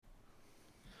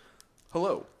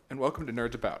Hello, and welcome to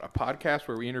Nerds About, a podcast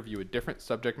where we interview a different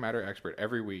subject matter expert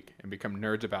every week and become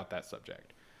nerds about that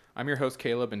subject. I'm your host,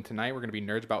 Caleb, and tonight we're going to be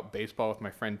nerds about baseball with my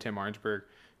friend Tim Arnsberg.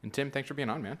 And Tim, thanks for being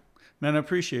on, man. Man, I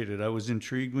appreciate it. I was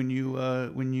intrigued when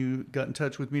you got in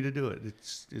touch with me to do it.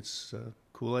 It's a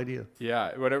cool idea.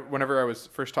 Yeah, whenever I was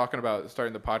first talking about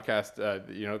starting the podcast,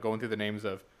 going through the names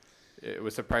of, it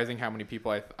was surprising how many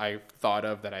people I thought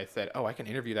of that I said, oh, I can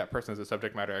interview that person as a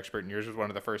subject matter expert, and yours was one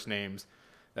of the first names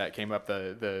that came up.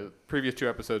 The previous two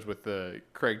episodes with the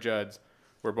Craig Judds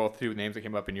were both two names that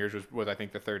came up, and yours was I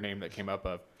think the third name that came up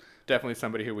of definitely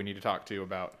somebody who we need to talk to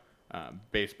about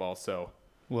baseball. So,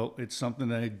 well, it's something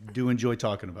that I do enjoy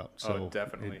talking about. So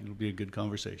definitely, it'll be a good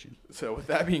conversation. So with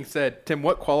that being said, Tim,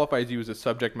 what qualifies you as a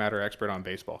subject matter expert on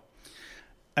baseball?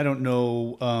 I don't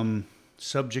know.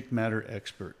 Subject matter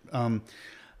expert.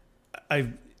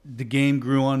 The game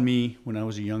grew on me when I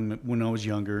was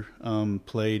younger.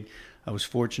 Played. I was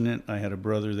fortunate. I had a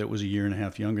brother that was a year and a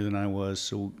half younger than I was,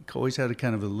 so always had a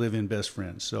kind of a live-in best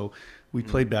friend. So we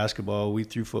played basketball, we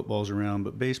threw footballs around,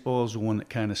 but baseball is the one that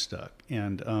kind of stuck.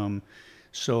 And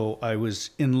so I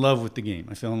was in love with the game.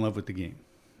 I fell in love with the game,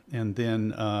 and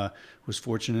then was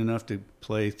fortunate enough to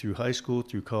play through high school,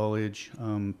 through college.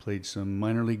 Played some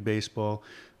minor league baseball,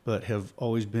 but have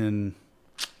always been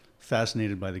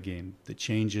fascinated by the game, the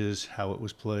changes, how it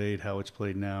was played, how it's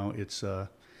played now.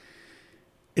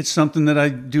 It's something that I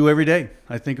do every day.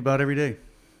 I think about every day.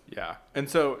 Yeah. And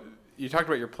so you talked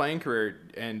about your playing career,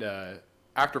 and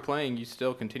after playing, you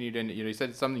still continued in, you said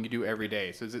it's something you do every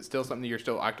day. So is it still something you're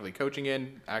still actively coaching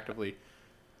in, actively?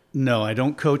 No, I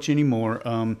don't coach anymore.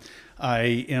 I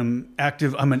am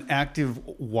active. I'm an active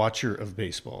watcher of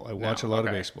baseball. I watch a lot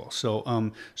of baseball.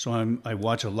 So I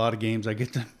watch a lot of games. I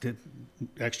get the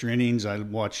extra innings. I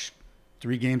watch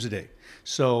 3 games a day.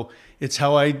 So it's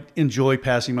how I enjoy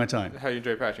passing my time. How you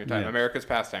enjoy passing your time. Yeah. America's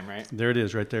pastime, right? There it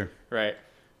is, right there. Right.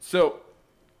 So,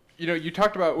 you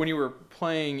talked about when you were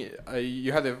playing,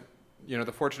 you had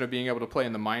the fortune of being able to play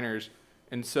in the minors.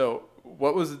 And so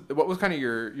what was kind of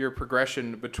your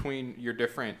progression between your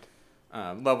different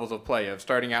levels of play, of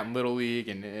starting out in Little League,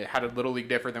 and how did Little League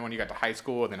differ than when you got to high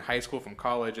school, and then high school from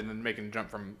college, and then making the jump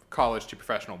from college to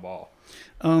professional ball?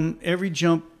 Every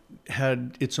jump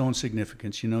had its own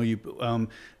significance. Going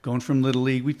from Little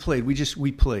League, we played.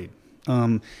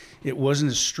 It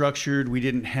wasn't as structured. We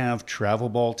didn't have travel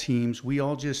ball teams. We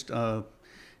all just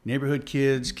neighborhood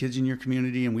kids in your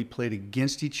community, and we played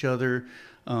against each other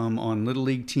on Little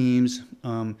League teams.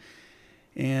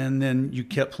 And then you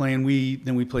kept playing. We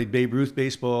played Babe Ruth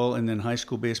baseball, and then high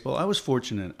school baseball. I was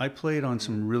fortunate. I played on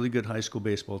some really good high school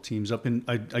baseball teams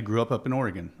I grew up in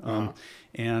Oregon,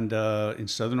 and in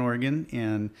Southern Oregon,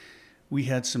 and we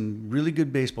had some really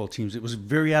good baseball teams. It was a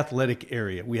very athletic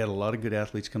area. We had a lot of good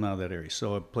athletes come out of that area.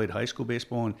 So I played high school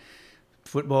baseball and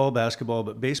football, basketball,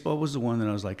 but baseball was the one that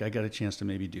I was like, I got a chance to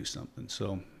maybe do something.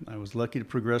 So I was lucky to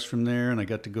progress from there, and I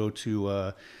got to go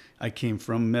to I came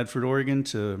from Medford, Oregon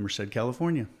to Merced,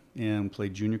 California, and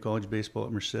played junior college baseball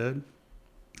at Merced,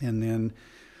 and then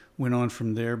went on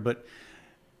from there. But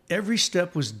every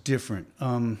step was different.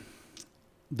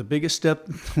 The biggest step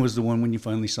was the one when you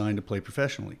finally signed to play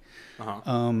professionally.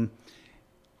 Uh-huh.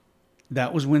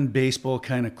 That was when baseball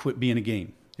kind of quit being a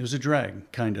game. It was a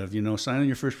drag, kind of. Signing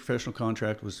your first professional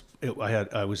contract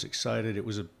I was excited. It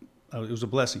was a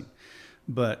blessing,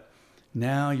 but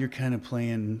now you're kind of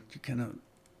playing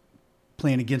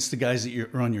against the guys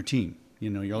that are on your team.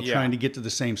 You're all trying to get to the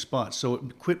same spot. So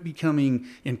it quit becoming,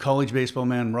 in college baseball,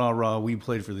 man, rah, we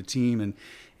played for the team, and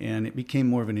it became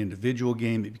more of an individual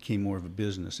game. It became more of a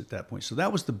business at that point. So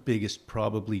that was the biggest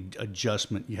probably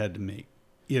adjustment you had to make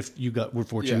if you were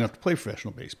fortunate enough to play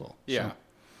professional baseball. Yeah. So.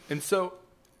 And so,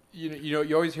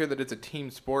 you always hear that it's a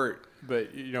team sport,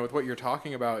 but, with what you're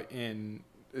talking about, it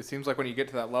seems like when you get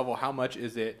to that level, how much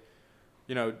is it,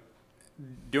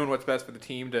 doing what's best for the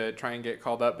team to try and get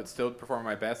called up, but still perform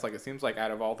my best? Like, it seems like out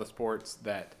of all the sports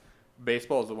that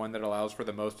baseball is the one that allows for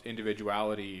the most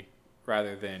individuality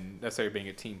rather than necessarily being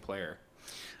a team player.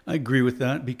 I agree with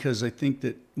that, because I think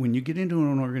that when you get into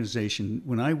an organization,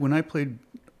 when I played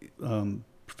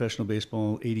professional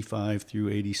baseball 85 through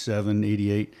 87,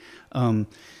 88,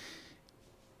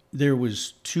 there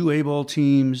was 2 A-ball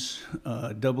teams,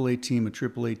 a AA team, a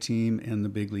AAA team, and the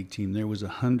big league team. There was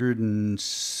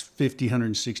 150,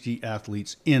 160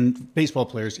 athletes baseball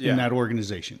players in that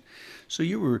organization. So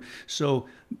you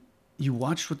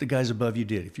watched what the guys above you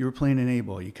did. If you were playing an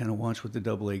A-ball, you kind of watched what the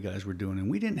AA guys were doing.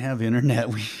 And we didn't have internet.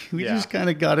 We just kind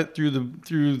of got it through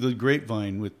the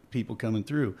grapevine with people coming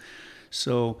through.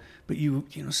 So, but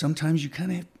sometimes you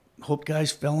kind of hope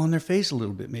guys fell on their face a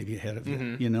little bit, maybe ahead of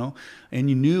you, you know. And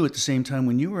you knew at the same time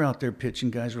when you were out there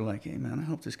pitching, guys were like, "Hey, man, I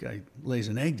hope this guy lays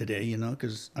an egg today," you know,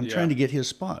 because I'm trying to get his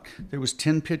spot. There was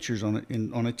 10 pitchers on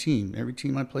a team. Every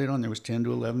team I played on, there was 10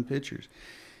 to 11 pitchers.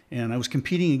 And I was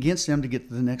competing against them to get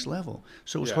to the next level.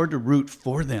 So it was hard to root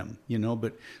for them, you know.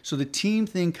 But so the team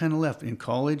thing kind of left. In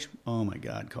college, oh my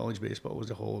God, college baseball was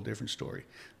a whole different story.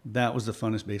 That was the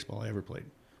funnest baseball I ever played.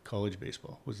 College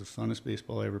baseball was the funnest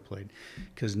baseball I ever played,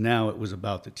 because now it was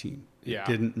about the team. It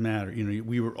didn't matter. You know,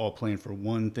 we were all playing for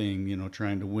one thing, you know,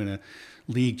 trying to win a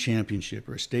league championship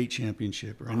or a state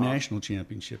championship or a national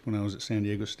championship when I was at San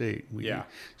Diego State.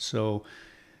 So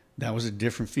that was a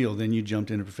different field. Then you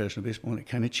jumped into professional baseball, and it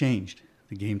kind of changed.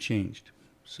 The game changed.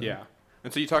 So. Yeah.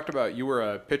 And so you talked about you were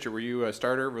a pitcher. Were you a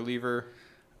starter, reliever?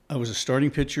 I was a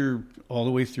starting pitcher all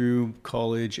the way through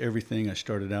college, everything. I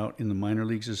started out in the minor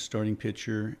leagues as a starting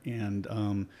pitcher,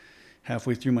 and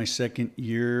halfway through my second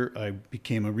year, I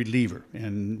became a reliever.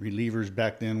 And relievers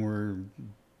back then were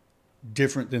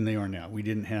different than they are now. We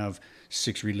didn't have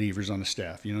 6 relievers on the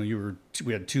staff. You know,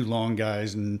 we had 2 long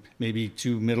guys and maybe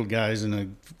 2 middle guys and a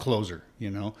closer,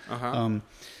 you know.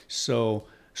 So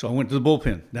I went to the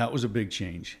bullpen. That was a big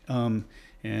change.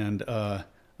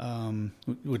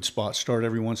 Would spot start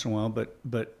every once in a while,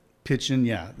 but pitching,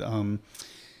 at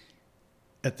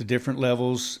the different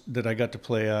levels that I got to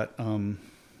play at,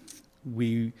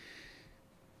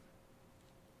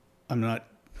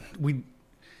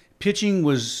 pitching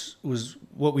was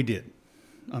what we did.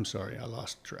 I'm sorry, I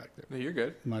lost track there. No, you're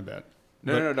good. My bad.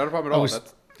 No, not a problem at all. I was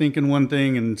thinking one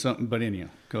thing and something, but anyhow,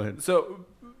 go ahead. So,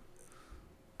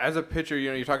 as a pitcher, you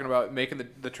know, you're talking about making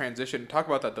the transition. Talk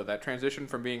about that, though. That transition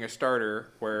from being a starter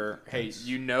where, hey,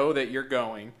 you know that you're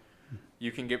going.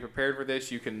 You can get prepared for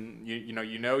this. You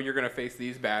know you're going to face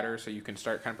these batters, so you can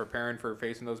start kind of preparing for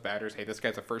facing those batters. Hey, this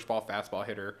guy's a first ball fastball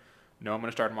hitter. No, I'm going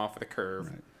to start him off with a curve.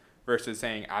 Right. Versus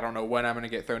saying, I don't know when I'm going to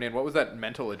get thrown in. What was that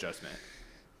mental adjustment?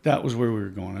 That was where we were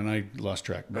going, and I lost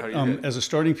track. But as a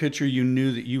starting pitcher, you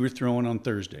knew that you were throwing on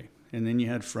Thursday, and then you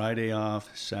had Friday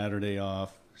off, Saturday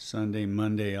off, Sunday,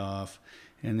 Monday off,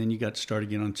 and then you got to start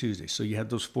again on Tuesday. So you had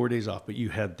those 4 days off, but you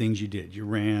had things you did. You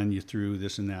ran, you threw,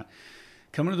 this and that.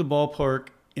 Coming to the ballpark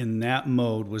in that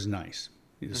mode was nice.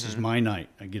 This is my night.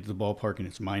 I get to the ballpark, and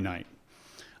it's my night.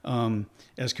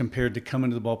 As compared to coming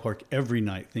to the ballpark every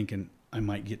night thinking, I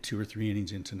might get 2 or 3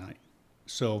 innings in tonight.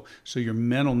 So your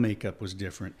mental makeup was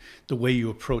different. The way you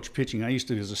approach pitching. I used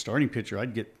to, as a starting pitcher,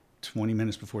 I'd get 20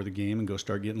 minutes before the game and go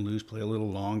start getting loose, play a little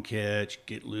long catch,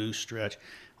 get loose, stretch.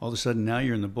 All of a sudden now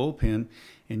you're in the bullpen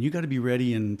and you got to be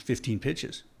ready in 15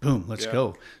 pitches. Boom, let's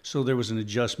go. So there was an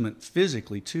adjustment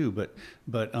physically too,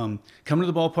 but coming to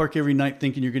the ballpark every night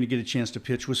thinking you're going to get a chance to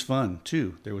pitch was fun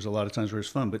too. There was a lot of times where it was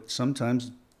fun, but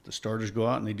sometimes the starters go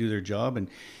out and they do their job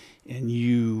and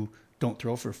you don't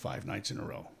throw for 5 nights in a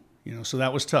row. You know, so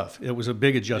that was tough. It was a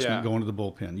big adjustment going to the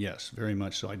bullpen. Yes, very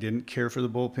much so. I didn't care for the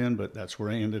bullpen, but that's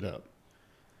where I ended up.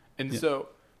 And so,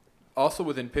 also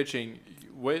within pitching,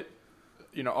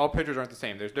 all pitchers aren't the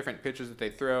same. There's different pitches that they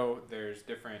throw. There's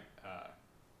different.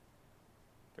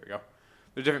 There we go.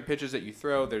 There's different pitches that you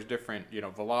throw. There's different,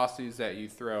 velocities that you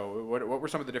throw. What were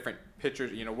some of the different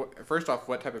pitchers? First off,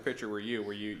 what type of pitcher were you?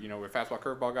 Were you, a fastball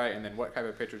curveball guy? And then what type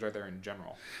of pitchers are there in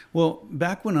general? Well,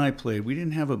 back when I played, we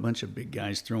didn't have a bunch of big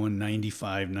guys throwing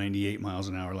 95, 98 miles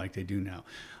an hour like they do now.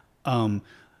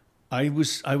 I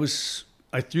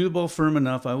threw the ball firm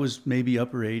enough. I was maybe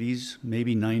upper 80s,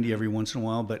 maybe 90 every once in a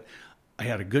while, but I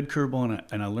had a good curveball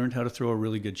and I learned how to throw a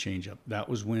really good changeup. That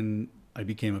was when I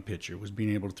became a pitcher, was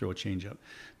being able to throw a changeup.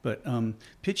 But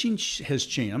pitching has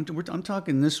changed. I'm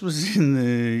talking, this was in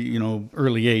the,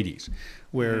 early 80s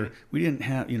where we didn't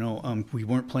have, we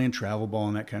weren't playing travel ball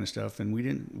and that kind of stuff. And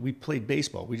we played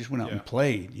baseball. We just went out and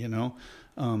played,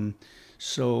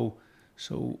 So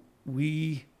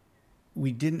we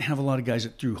didn't have a lot of guys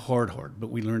that threw hard, but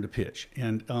we learned to pitch.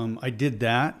 And I did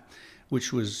that,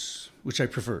 which I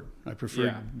preferred. I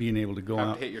preferred being able to go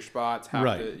out. To hit your spots,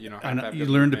 you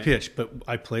learn to pitch. But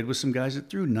I played with some guys that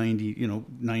threw 90,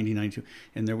 92.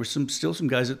 And there were still some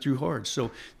guys that threw hard.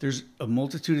 So there's a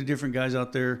multitude of different guys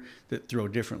out there that throw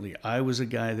differently. I was a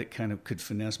guy that kind of could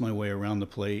finesse my way around the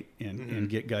plate and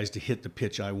get guys to hit the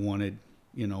pitch I wanted,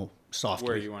 softly.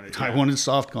 Where you wanted. I wanted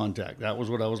soft contact. That was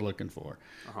what I was looking for.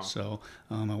 So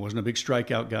I wasn't a big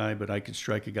strikeout guy, but I could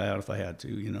strike a guy out if I had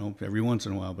to, every once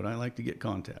in a while. But I like to get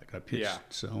contact. I pitched. Yeah.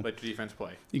 So let the defense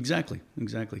play. Exactly.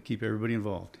 Keep everybody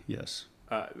involved. Yes.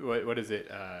 What is it?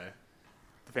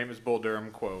 The famous Bull Durham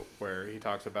quote where he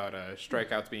talks about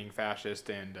strikeouts being fascist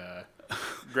and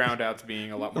ground outs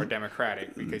being a lot more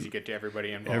democratic because you get to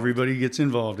everybody involved. Everybody gets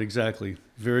involved. Exactly.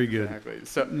 Very good. Exactly.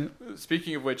 So,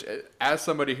 speaking of which, as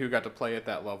somebody who got to play at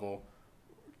that level,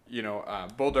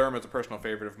 Bull Durham is a personal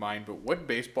favorite of mine. But what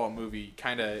baseball movie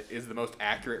kind of is the most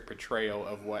accurate portrayal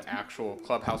of what actual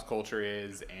clubhouse culture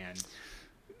is? And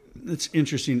it's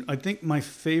interesting. I think my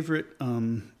favorite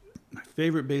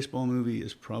baseball movie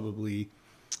is probably.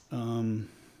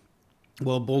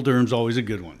 Well, Bull Durham's always a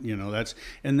good one,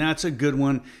 that's a good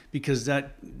one because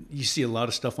that you see a lot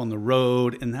of stuff on the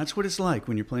road, and that's what it's like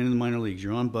when you're playing in the minor leagues.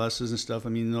 You're on buses and stuff. I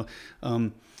mean,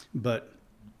 but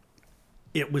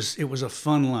it was a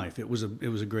fun life. It was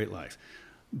a great life.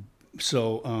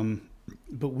 So,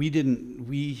 but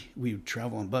we would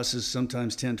travel on buses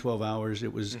sometimes 10, 12 hours.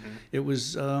 It was,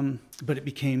 but it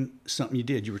became something you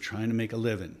did. You were trying to make a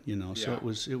living, So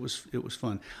it was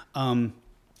fun.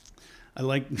 I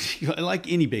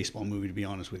like any baseball movie, to be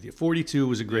honest with you. 42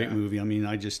 was a great movie. I mean,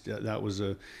 that was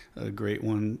a great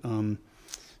one.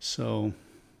 So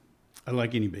I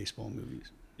like any baseball movies.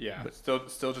 Yeah, but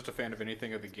still just a fan of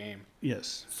anything of the game.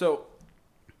 Yes. So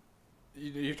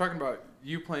you're talking about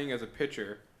you playing as a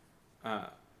pitcher.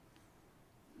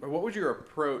 What was your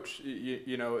approach?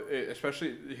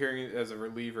 Especially hearing it as a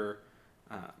reliever.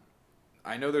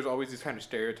 I know there's always these kind of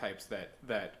stereotypes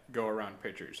that go around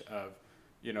pitchers of.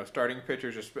 Starting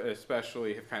pitchers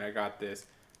especially have kind of got this,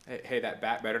 hey, that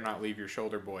bat better not leave your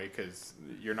shoulder, boy, because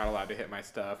you're not allowed to hit my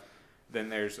stuff. Then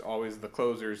there's always the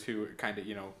closers who kind of,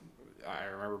 I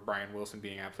remember Brian Wilson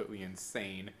being absolutely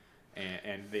insane,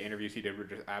 and the interviews he did were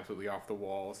just absolutely off the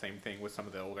wall. Same thing with some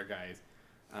of the older guys.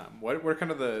 What are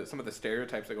kind of some of the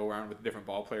stereotypes that go around with different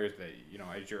ball players that,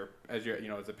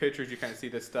 as a pitcher, you kind of see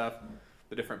this stuff,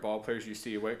 the different ball players you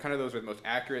see? What kind of those are the most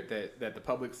accurate that the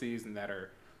public sees and that are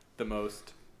the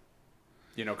most,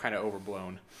 kind of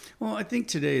overblown? Well, I think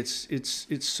today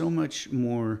it's so much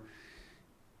more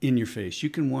in your face.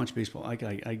 You can watch baseball. I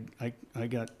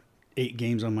got 8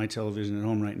 games on my television at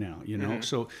home right now.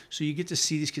 So you get to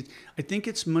see these kids. I think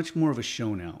it's much more of a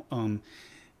show now.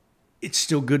 It's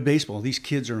still good baseball. These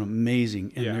kids are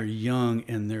amazing, and they're young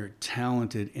and they're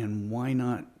talented. And why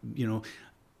not?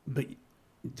 But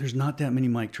there's not that many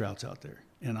Mike Trouts out there.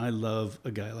 And I love a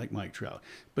guy like Mike Trout.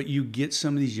 But you get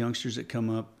some of these youngsters that come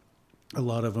up, a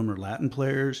lot of them are Latin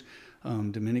players,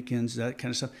 Dominicans, that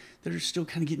kind of stuff. They're still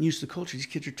kind of getting used to the culture. These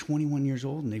kids are 21 years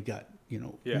old and they've got,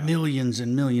 millions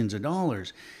and millions of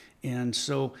dollars. And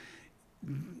so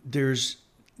there's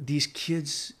these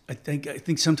kids, I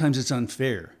think sometimes it's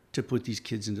unfair to put these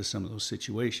kids into some of those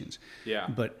situations. Yeah.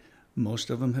 But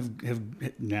most of them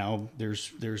have now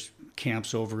there's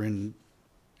camps over in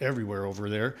everywhere over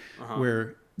there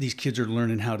where these kids are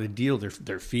learning how to deal.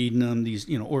 They're feeding them. These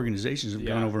organizations have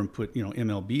gone over and put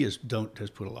MLB has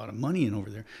put a lot of money in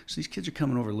over there. So these kids are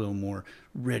coming over a little more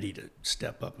ready to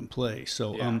step up and play.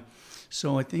 So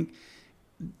so I think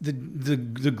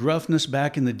the gruffness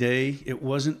back in the day, it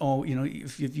wasn't all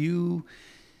if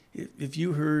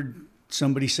you heard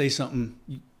somebody say something,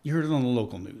 you heard it on the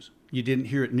local news. You didn't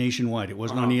hear it nationwide. It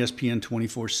wasn't on ESPN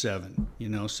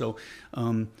 24/7, So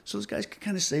those guys could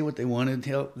kind of say what they wanted.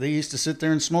 They used to sit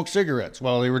there and smoke cigarettes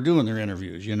while they were doing their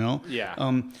interviews,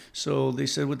 Yeah. So they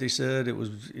said what they said. It was,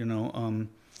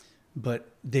 but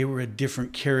they were a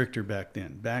different character back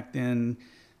then. Back then,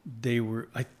 they were,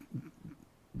 I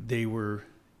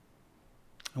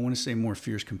want to say more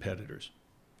fierce competitors.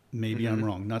 Maybe I'm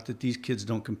wrong. Not that these kids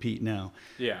don't compete now.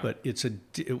 Yeah. But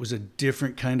it was a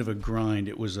different kind of a grind.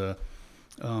 It was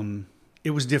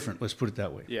different. Let's put it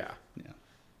that way. Yeah. Yeah.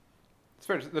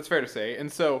 That's fair to say.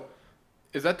 And so,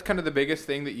 is that kind of the biggest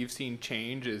thing that you've seen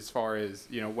change as far as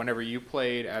whenever you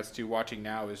played as to watching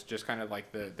now? Is just kind of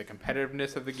like the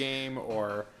competitiveness of the game,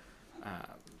 or?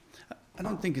 I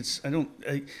don't think it's.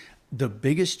 The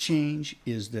biggest change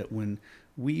is that when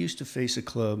we used to face a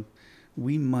club,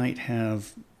 we might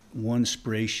have one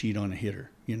spray sheet on a hitter,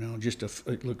 just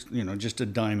a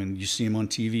diamond. You see him on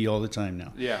TV all the time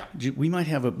now. Yeah. We might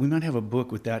have a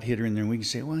book with that hitter in there, and we can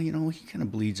say, well, he kind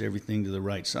of bleeds everything to the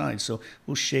right side, so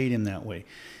we'll shade him that way.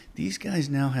 These guys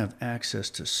now have access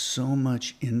to so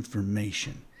much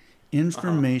information.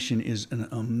 Information is an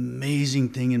amazing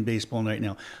thing in baseball right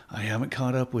now. I haven't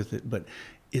caught up with it, but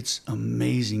it's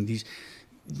amazing.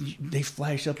 They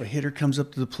flash up, a hitter comes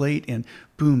up to the plate, and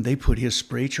boom, they put his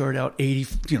spray chart out,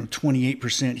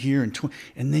 28% here,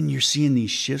 and then you're seeing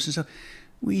these shifts and stuff.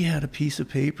 We had a piece of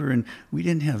paper, and we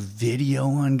didn't have video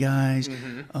on guys,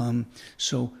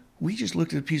 so we just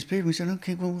looked at a piece of paper and we said,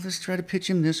 okay, well, let's try to pitch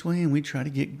him this way, and we try to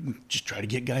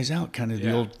get guys out, kind of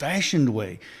the old-fashioned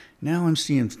way. Now I'm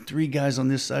seeing 3 guys on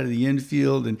this side of the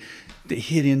infield, and they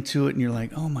hit into it, and you're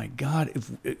like, oh my God!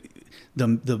 If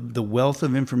the wealth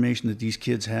of information that these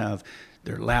kids have,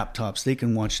 their laptops, they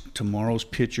can watch tomorrow's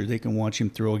pitcher. They can watch him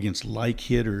throw against like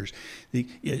hitters.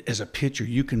 As a pitcher,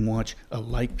 you can watch a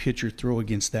like pitcher throw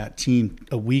against that team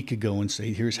a week ago and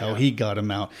say, here's how he got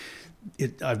him out.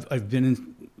 I've been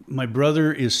in. My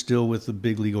brother is still with the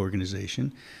big league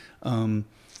organization,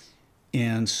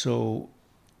 and so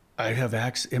I have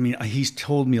access. I mean, he's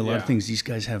told me a lot of things. These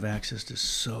guys have access to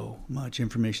so much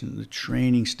information. The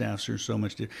training staffs are so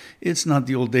much different. It's not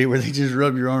the old day where they just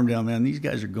rub your arm down, man. These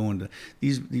guys are going to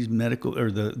these medical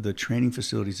or the training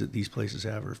facilities that these places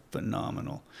have are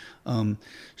phenomenal.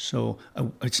 So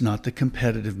it's not the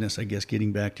competitiveness, I guess,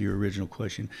 getting back to your original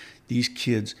question. These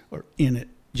kids are in it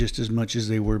just as much as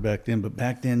they were back then. But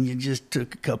back then, you just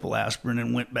took a couple aspirin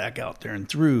and went back out there and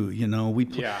threw. You know,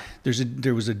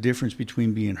 there was a difference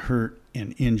between being hurt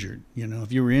and injured. You know,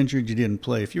 if you were injured, you didn't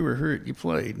play. If you were hurt, you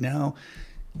played. Now,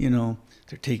 you know,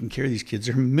 they're taking care of these kids.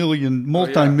 They're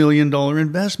multi-million-dollar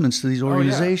investments to these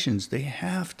organizations. They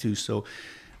have to. So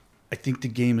I think the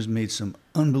game has made some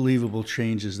unbelievable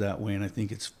changes that way, and I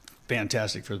think it's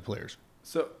fantastic for the players.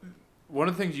 So one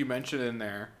of the things you mentioned in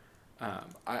there,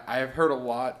 I've read a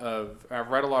lot of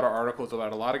articles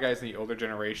about a lot of guys in the older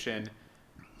generation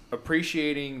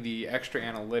appreciating the extra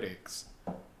analytics,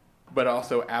 but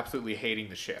also absolutely hating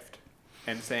the shift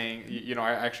and saying, you know,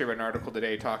 I actually read an article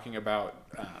today talking about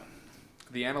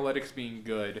the analytics being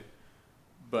good,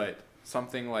 but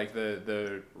something like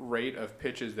the rate of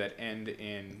pitches that end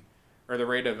in, or the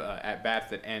rate of at-bats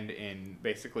that end in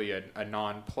basically a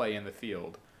non-play in the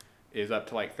field is up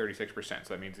to like 36%. So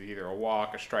that means it's either a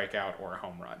walk, a strikeout, or a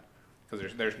home run.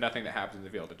 Because there's nothing that happens in the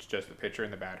field. It's just the pitcher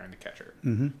and the batter and the catcher.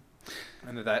 Mm-hmm.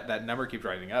 And that number keeps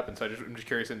rising up. And so I'm just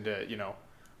curious into, you know,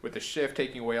 with the shift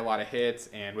taking away a lot of hits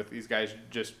and with these guys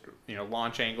just, you know,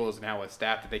 launch angles and how a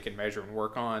stat that they can measure and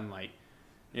work on, like,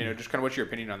 you know, just kind of what's your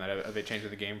opinion on that? Of it changing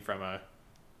the game from a...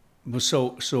 Well,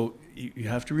 so you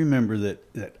have to remember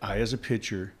that I, as a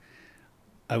pitcher,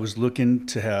 I was looking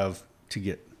to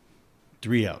get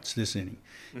 3 outs this inning.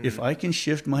 Mm-hmm. If I can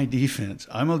shift my defense,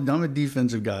 I'm a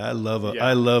defensive guy. I love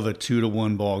a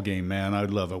 2-1 ball game, man.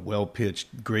 I'd love a well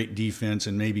pitched, great defense,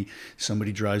 and maybe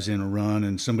somebody drives in a run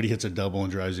and somebody hits a double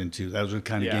and drives in 2. Those are the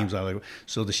kind of games I like.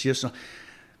 So the shifts.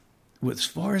 As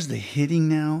far as the hitting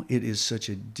now, it is such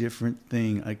a different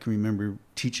thing. I can remember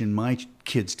teaching my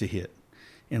kids to hit,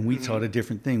 and we taught a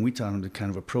different thing. We taught them to kind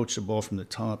of approach the ball from the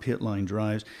top, hit line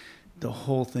drives. The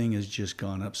whole thing has just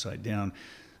gone upside down.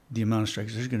 The amount of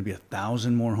strikes, there's going to be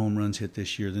 1,000 more home runs hit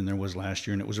this year than there was last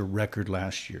year, and it was a record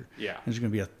last year. Yeah. There's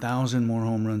going to be 1,000 more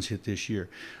home runs hit this year.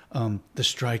 The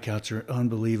strikeouts are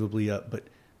unbelievably up, but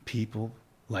people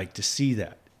like to see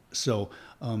that. So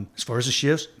as far as the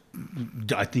shifts,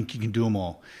 I think you can do them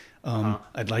all.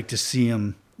 I'd like to see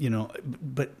them, you know,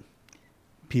 but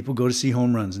people go to see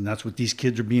home runs, and that's what these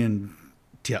kids are being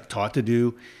taught to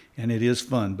do, and it is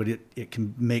fun, but it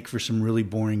can make for some really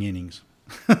boring innings.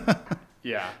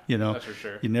 Yeah, you know, that's for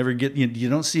sure. You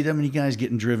don't see that many guys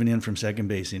getting driven in from second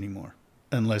base anymore,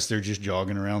 unless they're just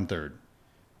jogging around third.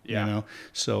 Yeah. You know,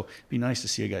 so it'd be nice to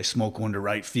see a guy smoke one to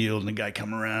right field and a guy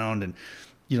come around, and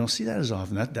you don't see that as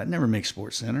often. That never makes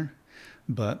Sports Center,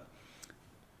 but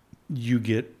you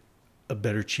get a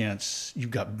better chance.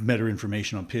 You've got better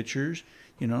information on pitchers,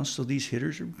 you know. So these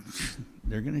hitters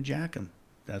they're going to jack them.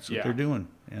 That's what they're doing,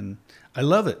 and I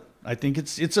love it. I think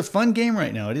it's a fun game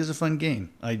right now. It is a fun game.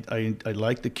 I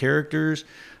like the characters,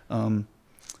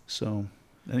 so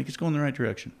I think it's going in the right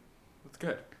direction. That's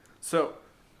good. So,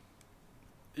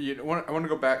 I want to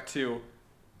go back to,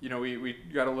 you know, we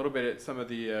got a little bit at some of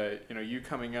the, you know, you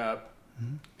coming up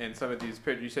and some of these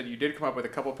pitchers. You said you did come up with a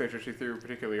couple pitchers who threw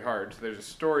particularly hard. So there's a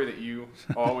story that you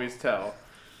always tell,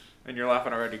 and you're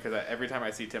laughing already because every time I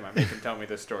see Tim, I make him tell me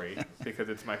this story because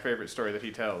it's my favorite story that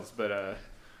he tells. But I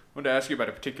wanted to ask you about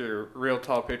a particular real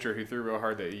tall pitcher who threw real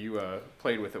hard that you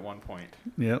played with at one point.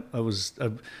 Yeah,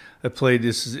 I played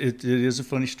this. It is a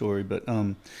funny story, but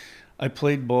I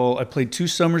played ball. I played 2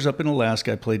 summers up in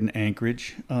Alaska. I played in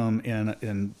Anchorage,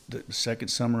 and the second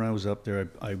summer I was up there,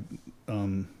 I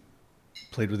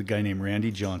played with a guy named Randy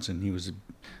Johnson. He was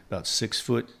about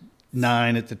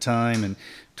 6'9" at the time, and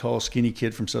tall, skinny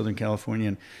kid from Southern California.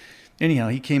 And anyhow,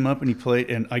 he came up and he played,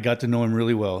 and I got to know him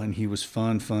really well, and he was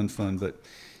fun, but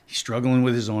he's struggling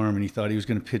with his arm, and he thought he was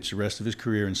going to pitch the rest of his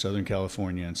career in Southern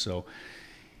California. And so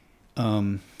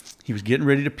he was getting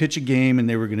ready to pitch a game, and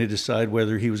they were going to decide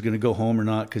whether he was going to go home or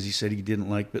not because he said he didn't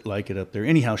like it up there.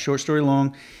 Anyhow, short story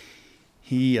long,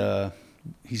 he's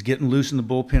getting loose in the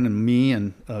bullpen, and me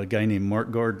and a guy named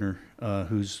Mark Gardner,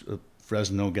 who's a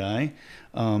Fresno guy.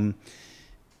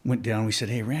 Went down. We said,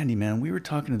 "Hey, Randy, man, we were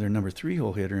talking to their number 3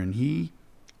 hole hitter, and he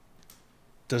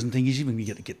doesn't think he's even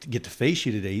going to get to face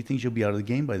you today. He thinks you'll be out of the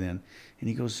game by then." And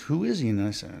he goes, "Who is he?" And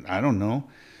I said, "I don't know."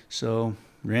 So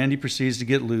Randy proceeds to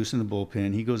get loose in the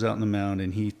bullpen. He goes out on the mound,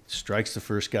 and he strikes the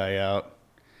first guy out,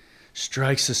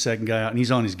 strikes the second guy out, and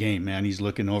he's on his game, man. He's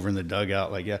looking over in the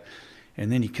dugout like, yeah. And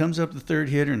then he comes up to the third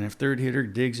hitter, and the third hitter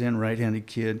digs in, right-handed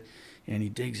kid, and he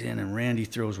digs in, and Randy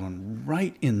throws one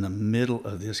right in the middle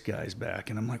of this guy's back.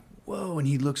 And I'm like, whoa. And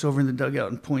he looks over in the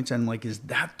dugout and points at him like, is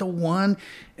that the one?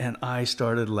 And I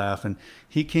started laughing.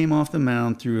 He came off the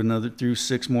mound through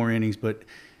 6 more innings, but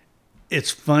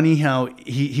it's funny how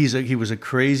he was a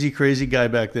crazy guy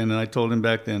back then. And I told him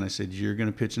back then, I said, you're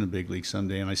going to pitch in the big league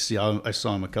someday. And I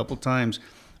saw him a couple times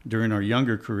during our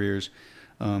younger careers.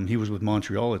 He was with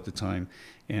Montreal at the time,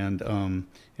 and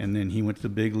then he went to the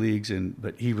big leagues.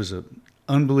 But he was a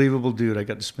unbelievable dude. I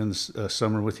got to spend the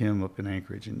summer with him up in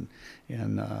Anchorage, and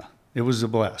it was a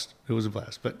blast. It was a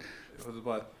blast. But it was a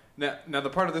blast. Now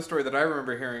the part of this story that I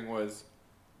remember hearing was,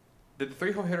 did the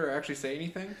 3-hole hitter actually say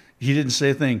anything? He didn't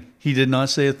say a thing. He did not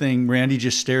say a thing. Randy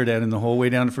just stared at him the whole way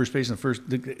down to first base. And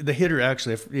the hitter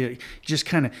actually just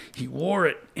he wore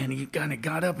it, and he kind of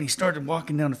got up and he started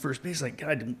walking down to first base like,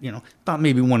 God, thought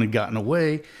maybe one had gotten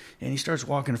away. And he starts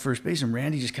walking to first base, and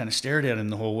Randy just kind of stared at him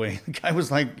the whole way. The guy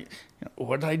was like,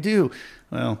 what did I do?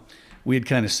 Well, we had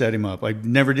kind of set him up. I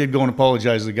never did go and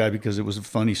apologize to the guy because it was a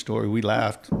funny story. We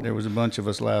laughed. There was a bunch of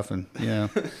us laughing. Yeah.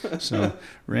 So,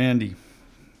 Randy.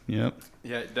 Yep.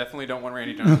 Yeah, definitely don't want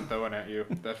Randy Johnson throwing at you.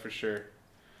 That's for sure.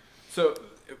 So,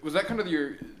 was that kind of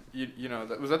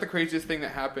was that the craziest thing that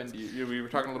happened? We were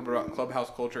talking a little bit about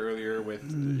clubhouse culture earlier with,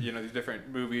 these different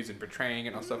movies and portraying it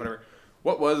and all stuff, whatever.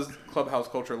 What was clubhouse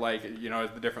culture like, at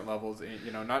the different levels,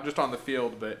 not just on the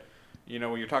field, but, when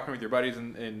you're talking with your buddies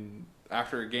and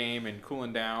after a game and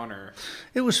cooling down or...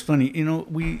 It was funny.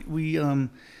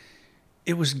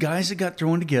 It was guys that got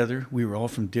thrown together. We were all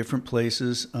from different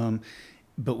places.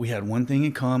 But we had one thing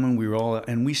in common.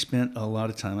 And we spent a lot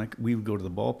of time. Like, we would go to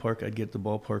the ballpark. I'd get to the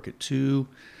ballpark at 2.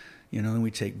 Then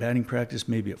we'd take batting practice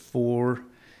maybe at 4.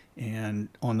 And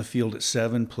on the field at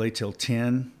 7, play till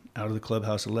 10, out of the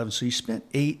clubhouse at 11. So you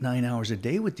spent 8-9 hours a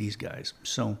day with these guys.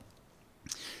 So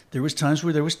there was times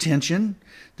where there was tension.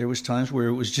 There was times where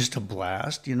it was just a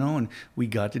blast, and we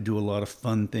got to do a lot of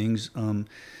fun things.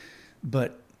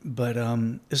 But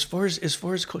as far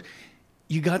as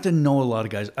you got to know a lot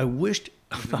of guys. I wished,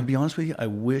 I'll be honest with you, I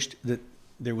wished that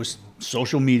there was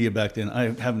social media back then.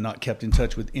 I have not kept in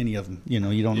touch with any of them.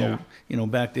 You don't know,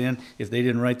 back then, if they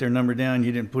didn't write their number down,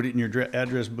 you didn't put it in your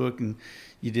address book, and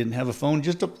you didn't have a phone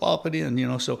just to plop it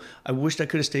in, So I wished I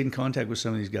could have stayed in contact with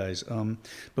some of these guys.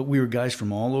 But we were guys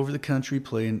from all over the country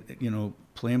playing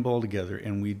ball together,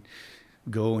 and we'd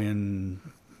go in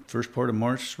first part of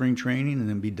March, spring training, and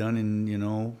then be done in,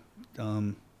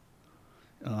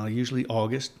 usually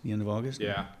August, the end of August.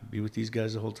 Yeah. Be with these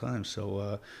guys the whole time.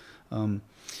 So,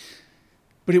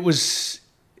 but it was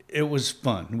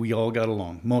fun. We all got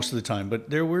along most of the time. But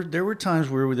there were times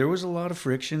where there was a lot of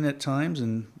friction at times,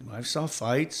 and I saw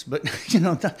fights, but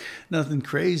nothing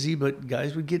crazy. But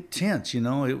guys would get tense. It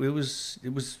was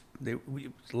a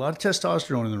lot of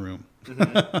testosterone in the room.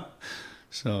 Mm-hmm.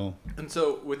 So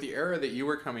with the era that you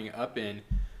were coming up in,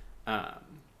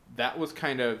 that was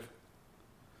kind of.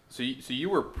 So you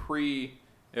were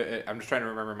I'm just trying to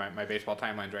remember my baseball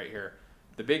timelines right here.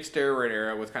 The big steroid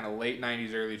era was kind of late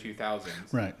 90s, early 2000s.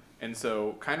 Right. And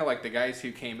so kind of like the guys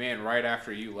who came in right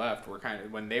after you left were kind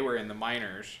of when they were in the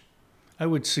minors. I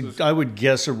would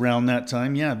guess around that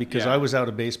time, because I was out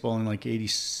of baseball in like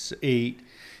 88,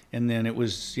 and then it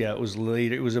was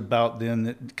late. It was about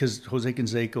then because Jose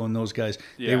Canseco and those guys,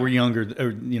 they were younger,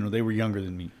 they were younger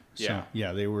than me. So,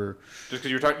 they were. Just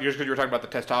because you were talking about the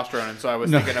testosterone, and so I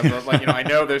was thinking of I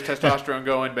know there's testosterone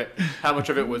going, but how much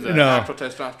of it was actual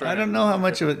testosterone? I don't know how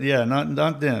much of it. Yeah,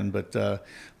 not then, but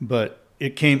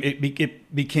it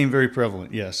became very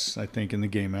prevalent. Yes, I think in the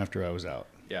game after I was out.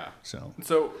 Yeah. So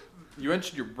you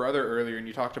mentioned your brother earlier, and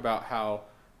you talked about how.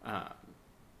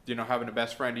 Having a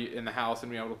best friend in the house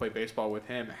and being able to play baseball with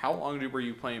him. How long were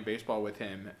you playing baseball with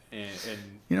him?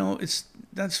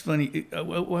 That's funny. I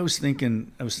was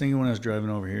thinking when I was driving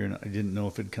over here, and I didn't know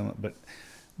if it'd come up,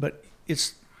 but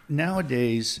it's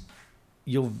nowadays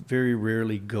you'll very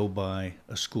rarely go by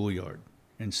a schoolyard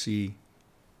and see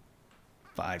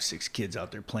 5-6 kids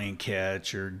out there playing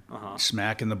catch or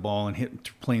smacking the ball and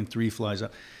playing 3 flies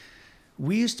up.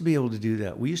 We used to be able to do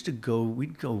that.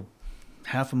 We'd go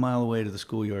half a mile away to the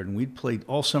schoolyard, and we'd play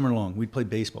all summer long. We'd play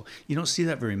baseball. You don't see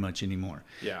that very much anymore.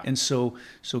 Yeah. And so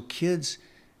kids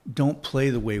don't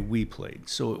play the way we played.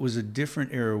 So it was a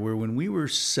different era where when we were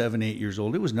 7, 8 years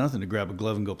old, it was nothing to grab a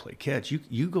glove and go play catch.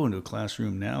 You go into a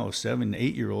classroom now of 7,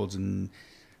 8 year olds, and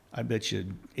I bet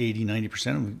you 80, 90%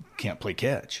 of them can't play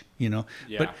catch, you know?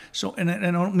 Yeah. But so, and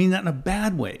I don't mean that in a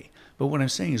bad way. But what I'm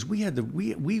saying is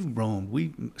we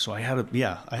roamed. So I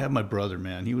had my brother,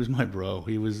 man. He was my bro.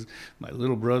 He was my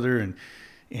little brother,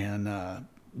 and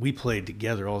we played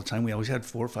together all the time. We always had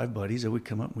 4 or 5 buddies that would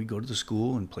come up and we'd go to the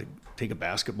school and take a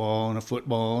basketball and a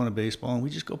football and a baseball, and we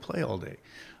just go play all day.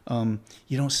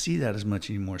 You don't see that as much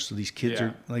anymore. So these kids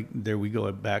are like, there we go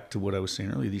back to what I was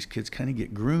saying earlier. These kids kind of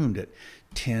get groomed at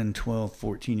 10, 12,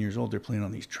 14 years old. They're playing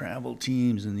on these travel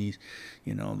teams and these.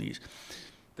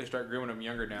 They start grooming them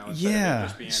younger now. Yeah. Of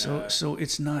just being so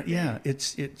it's not. Yeah.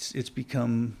 It's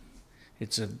become.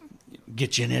 It's a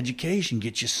get you an education,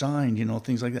 get you signed,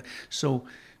 things like that. So,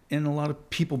 and a lot of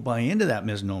people buy into that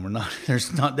misnomer.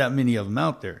 There's not that many of them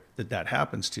out there that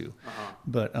happens to.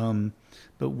 Uh-huh.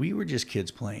 But we were just kids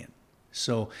playing.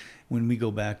 So when we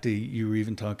go back to, you were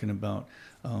even talking about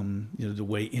the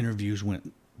way interviews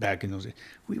went back in those days.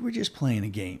 We were just playing a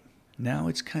game.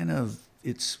 Now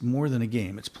it's more than a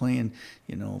game. It's playing,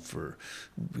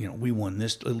 we won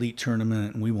this elite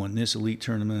tournament and we won this elite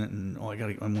tournament, and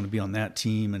I want to be on that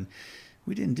team. And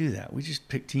we didn't do that. We just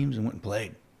picked teams and went and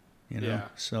played, Yeah.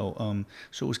 So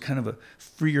it was kind of a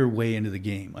freer way into the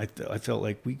game. I felt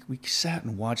like we sat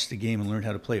and watched the game and learned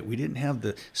how to play it. We didn't have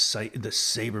the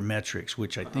sabermetrics,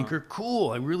 which I think are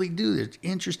cool. I really do. It's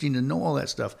interesting to know all that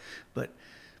stuff, but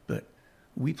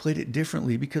we played it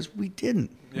differently because we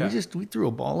didn't. Yeah. We threw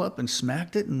a ball up and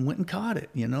smacked it and went and caught it,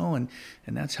 and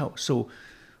that's how. So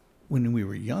when we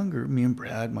were younger, me and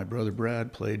Brad, my brother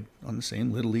Brad, played on the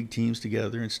same little league teams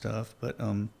together and stuff. But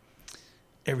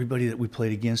everybody that we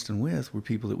played against and with were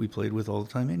people that we played with all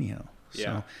the time anyhow. Yeah.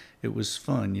 So it was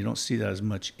fun. You don't see that as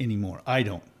much anymore. I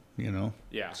don't,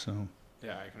 Yeah. So.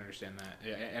 Yeah, I can understand that.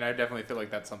 Yeah, and I definitely feel like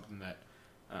that's something that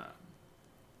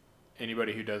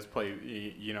anybody who does play,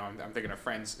 I'm thinking of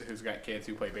friends who's got kids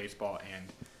who play baseball,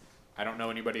 and I don't know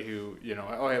anybody who,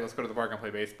 oh, hey, let's go to the park and play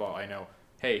baseball. I know,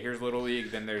 hey, here's Little League,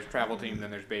 then there's travel team,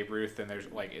 then there's Babe Ruth, then there's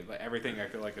everything I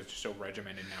feel like is just so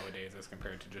regimented nowadays as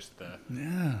compared to just the,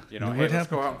 hey, let's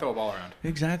go out and throw a ball around.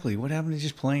 Exactly. What happened to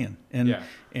just playing?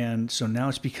 And so now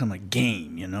it's become a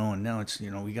game, and now it's,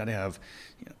 we got to have,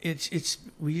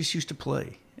 we just used to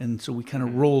play. And so we kind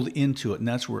of rolled into it, and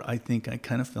that's where I think I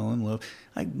kind of fell in love.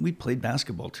 We played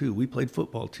basketball too. We played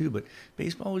football too, but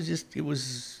baseball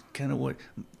was kind of what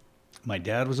my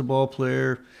dad was a ball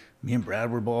player. Me and Brad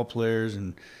were ball players,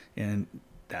 and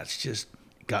that's just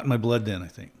got in my blood then, I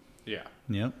think. Yeah.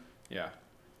 Yep. Yeah.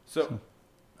 So,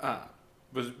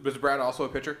 was Brad also a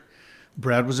pitcher?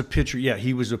 Brad was a pitcher. Yeah,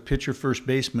 he was a pitcher first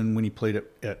baseman when he played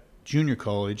at junior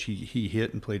college. He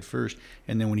hit and played first,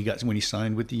 and then when he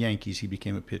signed with the Yankees, he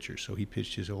became a pitcher. So he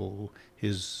pitched his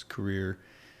career,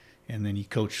 and then he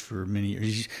coached for many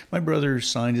years. My brother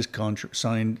signed his contract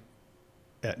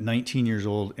at 19 years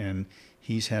old, and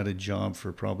he's had a job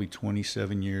for probably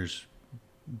 27 years,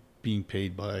 being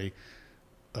paid by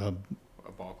a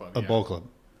ball club. Ball club.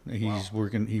 He's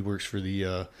working. He works for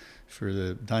the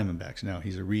Diamondbacks now.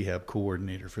 He's a rehab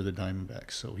coordinator for the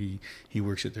Diamondbacks. So he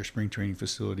works at their spring training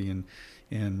facility and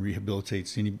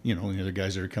rehabilitates any other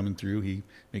guys that are coming through. He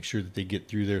makes sure that they get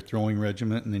through their throwing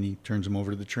regiment, and then he turns them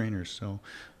over to the trainers. So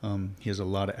he has a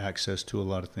lot of access to a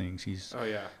lot of things.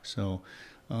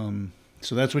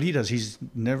 So that's what he does. He's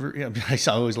never. I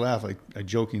always laugh. I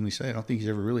jokingly say I don't think he's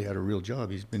ever really had a real job.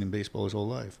 He's been in baseball his whole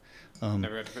life.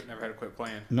 Never had to quit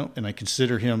playing. No, and I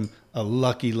consider him a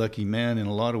lucky man in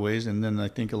a lot of ways. And then I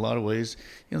think a lot of ways,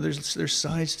 there's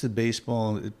sides to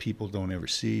baseball that people don't ever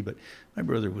see. But my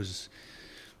brother was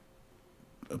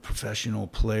a professional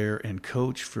player and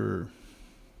coach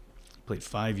played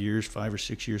 5 or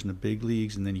 6 years in the big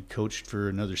leagues, and then he coached for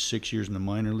another 6 years in the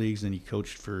minor leagues. Then he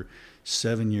coached for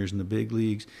 7 years in the big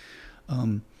leagues.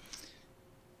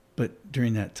 But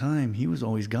during that time, he was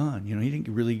always gone. He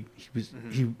didn't really.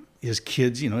 His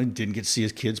kids, he didn't get to see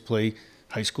his kids play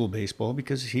high school baseball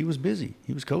because he was busy.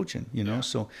 He was coaching. Yeah.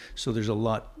 So there's a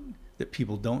lot that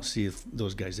people don't see of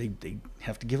those guys. They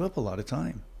have to give up a lot of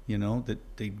time. That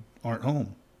they aren't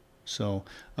home. So.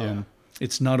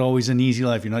 It's not always an easy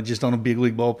life. You're not just on a big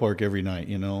league ballpark every night.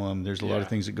 There's a lot of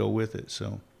things that go with it.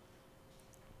 So.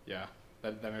 Yeah,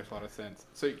 that makes a lot of sense.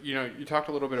 So you talked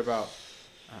a little bit about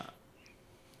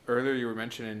earlier. You were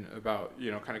mentioning about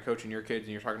kind of coaching your kids,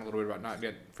 and you're talking a little bit about not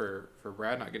getting for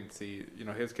Brad not getting to see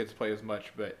his kids play as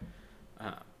much. But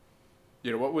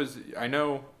what was, I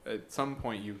know at some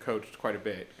point you coached quite a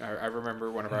bit. I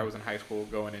remember whenever I was in high school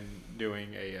going and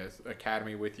doing a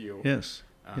academy with you. Yes.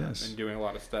 Yes. and doing a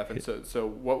lot of stuff. And so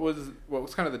what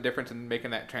was kind of the difference in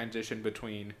making that transition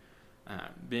between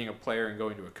being a player and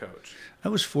going to a coach? I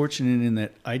was fortunate in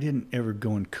that I didn't ever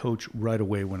go and coach right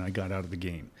away when I got out of the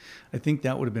game. I think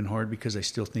that would have been hard because I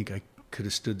still think I could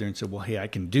have stood there and said, well, hey, I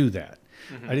can do that.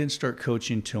 Mm-hmm. I didn't start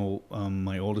coaching until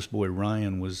my oldest boy,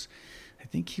 Ryan, I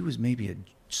think he was maybe a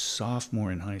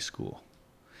sophomore in high school.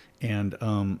 And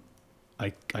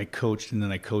I coached, and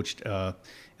then I coached at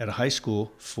a high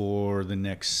school for the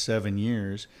next 7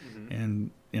 years, mm-hmm.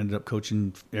 and ended up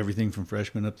coaching everything from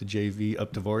freshman up to JV,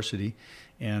 up to varsity.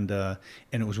 And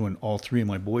it was when all three of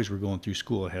my boys were going through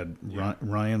school. I had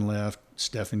Ryan left,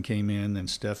 Stefan came in, then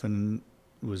Stefan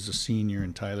was a senior,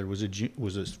 and Tyler was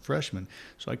a freshman.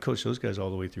 So I coached those guys all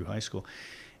the way through high school.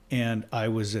 And I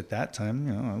was at that time,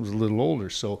 I was a little older,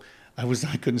 so I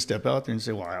couldn't step out there and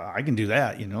say, well, I can do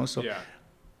that, So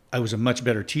I was a much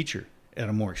better teacher at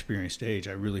a more experienced age.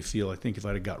 I really feel, I think if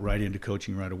I'd have got right into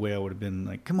coaching right away, I would have been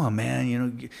like, come on,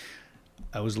 man,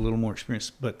 I was a little more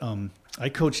experienced. But I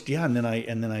coached, and then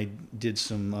I did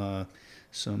some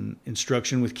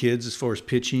instruction with kids as far as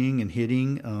pitching and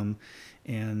hitting,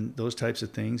 and those types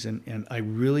of things. And I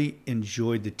really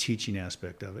enjoyed the teaching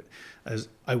aspect of it. As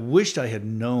I wished I had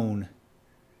known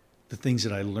the things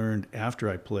that I learned after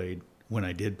I played when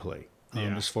I did play.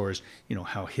 As far as,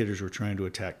 how hitters were trying to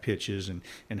attack pitches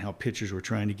and how pitchers were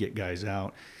trying to get guys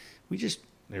out. We just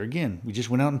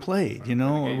went out and played,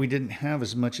 We didn't have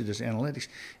as much of this analytics,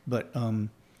 but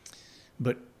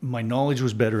my knowledge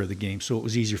was better of the game, so it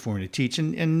was easier for me to teach.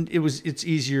 And it's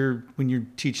easier when you're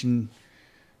teaching,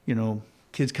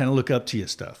 kids kind of look up to you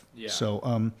stuff. Yeah.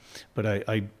 So, but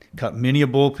I caught many a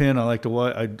bullpen. I like to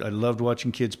watch. I loved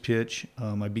watching kids pitch.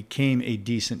 I became a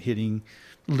decent hitting.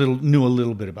 Knew a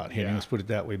little bit about hitting, let's put it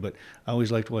that way, but I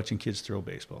always liked watching kids throw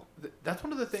baseball. That's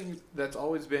one of the things that's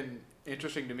always been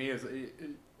interesting to me is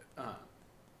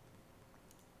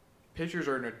pitchers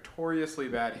are notoriously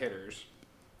bad hitters.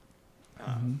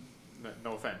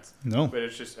 No offense. No. But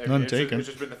it's just, none taken. It's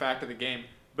just been the fact of the game.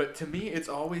 But to me, it's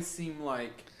always seemed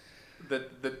like that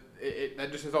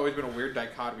just has always been a weird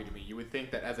dichotomy to me. You would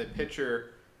think that as a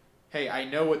pitcher, hey, I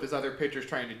know what this other pitcher's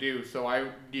trying to do, so I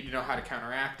need to know how to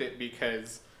counteract it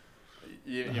because,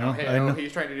 he's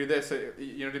trying to do this.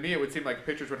 To me, it would seem like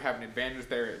pitchers would have an advantage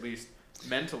there, at least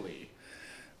mentally.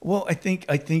 Well, I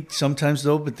think sometimes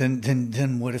though, but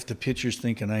then what if the pitcher's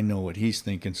thinking, I know what he's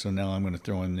thinking, so now I'm going to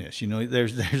throw in this.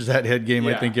 There's that head game.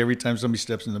 I think every time somebody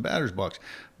steps in the batter's box,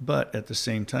 but at the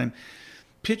same time,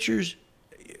 pitchers,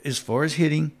 as far as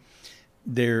hitting.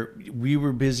 We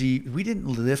were busy. We didn't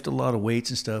lift a lot of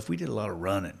weights and stuff. We did a lot of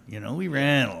running. We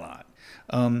ran a lot.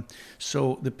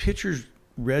 So the pitcher's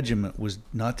regiment was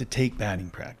not to take batting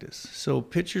practice. So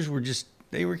pitchers were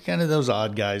they were kind of those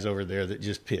odd guys over there that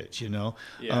just pitch,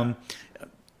 Yeah.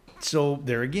 So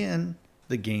there again,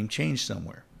 the game changed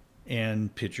somewhere,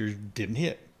 and pitchers didn't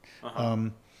hit. Uh-huh.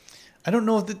 I don't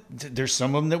know if there's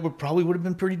some of them that probably would have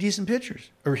been pretty decent pitchers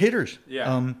or hitters.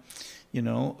 Yeah.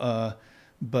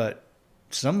 But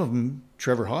some of them,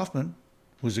 Trevor Hoffman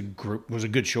was a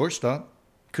good shortstop,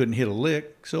 couldn't hit a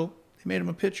lick, so they made him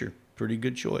a pitcher. Pretty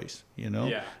good choice,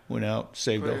 Yeah. Went out,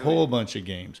 saved a whole bunch of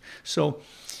games. So,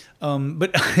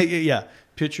 but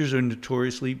pitchers are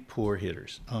notoriously poor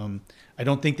hitters. I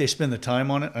don't think they spend the time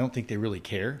on it. I don't think they really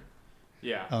care.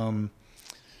 Yeah.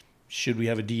 Should we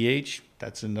have a DH?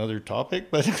 That's another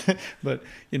topic, but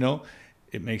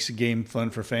it makes the game fun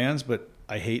for fans. But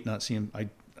I hate not seeing.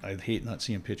 I hate not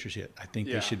seeing pitchers hit. I think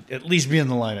they should at least be in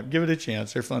the lineup. Give it a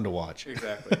chance. They're fun to watch.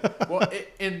 Exactly. Well,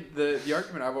 and the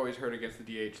argument I've always heard against the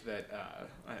DH that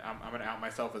I'm going to out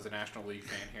myself as a National League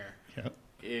fan here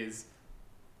is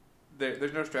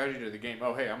there's no strategy to the game.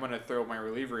 Oh, hey, I'm going to throw my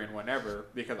reliever in whenever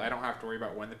because I don't have to worry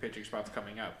about when the pitching spot's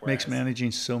coming up. Makes managing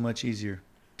so much easier.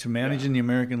 To manage in the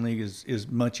American League is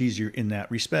much easier in that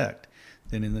respect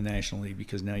than in the National League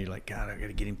because now you're like, God, I got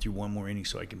to get him through one more inning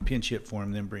so I can pinch hit for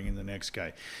him, then bring in the next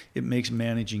guy. It makes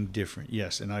managing different,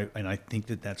 yes, and I think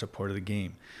that's a part of the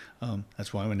game.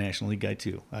 That's why I'm a National League guy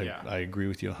too. I agree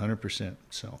with you 100%.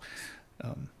 So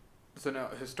now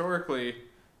historically,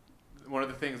 one of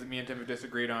the things that me and Tim have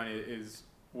disagreed on is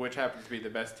which happens to be the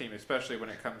best team, especially when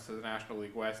it comes to the National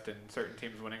League West and certain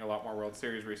teams winning a lot more World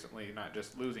Series recently, not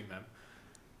just losing them.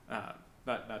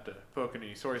 Not to poke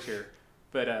any sores here.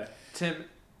 But Tim,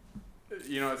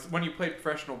 it's when you played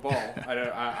professional ball.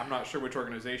 I'm not sure which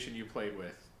organization you played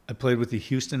with. I played with the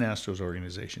Houston Astros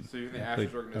organization. So you're in the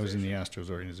Astros organization. I was in the Astros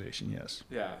organization, yes.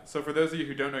 Yeah. So for those of you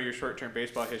who don't know your short-term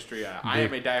baseball history, I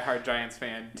am a diehard Giants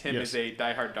fan. Tim is a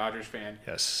diehard Dodgers fan.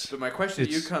 Yes. So my question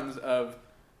to you comes of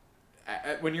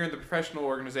when you're in the professional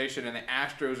organization and the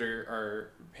Astros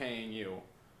are paying you.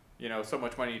 so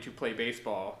much money to play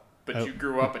baseball, but you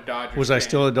grew up a Dodgers Was fan. I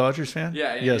still a Dodgers fan?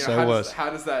 Yeah. Yes, I was. How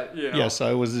does that, Yes,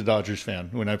 I was a Dodgers fan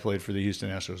when I played for the Houston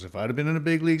Astros. If I'd have been in the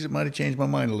big leagues, it might have changed my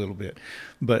mind a little bit.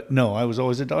 But no, I was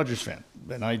always a Dodgers fan,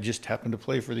 and I just happened to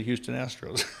play for the Houston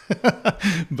Astros.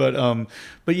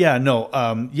 but yeah,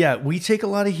 no, yeah, we take a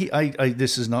lot of heat.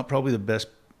 This is not probably the best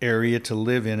area to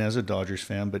live in as a Dodgers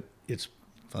fan, but it's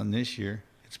fun this year.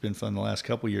 It's been fun the last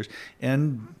couple of years.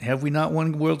 And have we not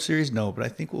won World Series? No, but I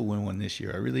think we'll win one this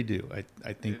year. I really do.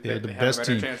 I think they're the best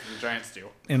team. They have a better chance than the Giants do.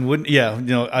 And wouldn't,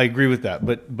 yeah, I agree with that.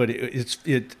 But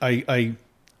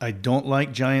I don't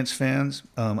like Giants fans.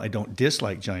 I don't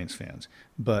dislike Giants fans,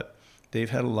 but they've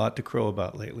had a lot to crow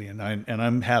about lately, and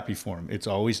I'm happy for them. It's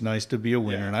always nice to be a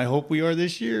winner, and I hope we are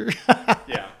this year.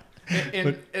 Yeah.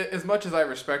 And as much as I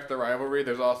respect the rivalry,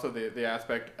 there's also the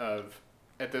aspect of,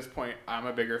 at this point, I'm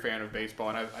a bigger fan of baseball,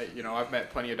 and I've met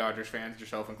plenty of Dodgers fans,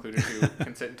 yourself included, who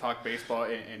can sit and talk baseball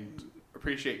and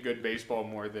appreciate good baseball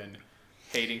more than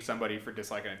hating somebody for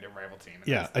disliking a rival team. And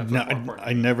Yeah, that's what's more important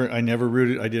to me. I never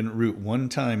rooted. I didn't root one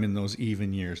time in those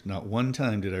even years. Not one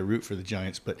time did I root for the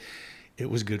Giants, but it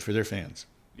was good for their fans.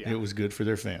 Yeah. It was good for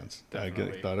their fans.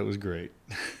 Definitely. I thought it was great.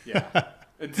 Yeah.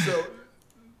 And so,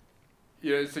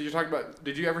 so you're talking about,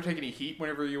 did you ever take any heat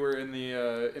whenever you were in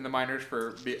the minors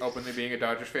for openly being a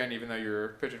Dodgers fan, even though you're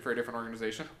pitching for a different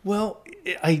organization? Well,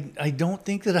 I don't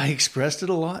think that I expressed it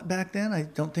a lot back then. I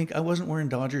don't think I wasn't wearing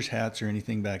Dodgers hats or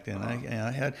anything back then.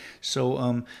 I had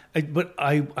but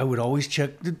I would always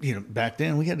check. Back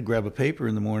then we had to grab a paper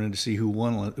in the morning to see who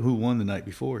won the night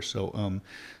before. So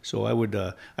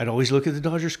I'd always look at the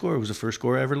Dodgers score. It was the first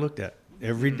score I ever looked at.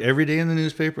 Every day in the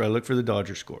newspaper, I looked for the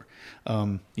Dodgers score.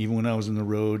 Even when I was on the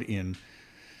road in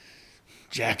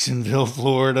Jacksonville,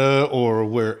 Florida, or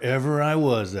wherever I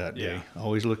was that day, I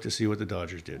always looked to see what the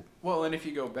Dodgers did. Well, and if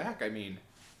you go back, I mean,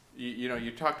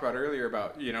 you talked about earlier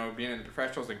about being in the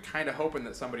professionals and kind of hoping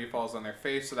that somebody falls on their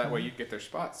face so that way you'd get their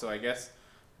spot. So I guess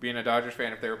being a Dodgers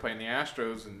fan, if they were playing the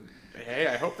Astros, and hey,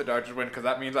 I hope the Dodgers win because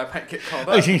that means I might get called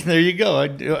up. There you go.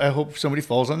 I hope somebody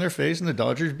falls on their face and the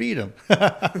Dodgers beat them.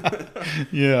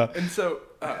 Yeah. And so,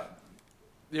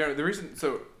 the reason,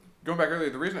 so going back earlier,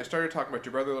 the reason I started talking about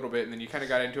your brother a little bit and then you kind of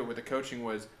got into it with the coaching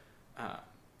was, I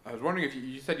was wondering if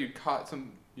you said you'd caught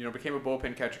some, became a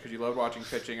bullpen catcher because you loved watching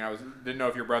pitching. And didn't know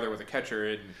if your brother was a catcher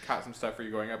and caught some stuff for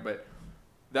you going up, but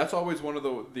that's always one of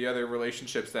the other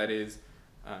relationships that is,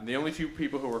 the only two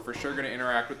people who were for sure going to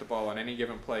interact with the ball on any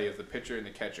given play is the pitcher and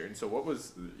the catcher. And so what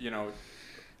was,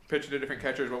 pitching to different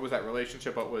catchers, what was that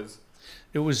relationship? That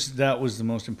was the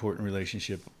most important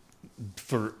relationship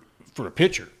for a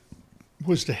pitcher,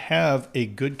 was to have a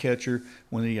good catcher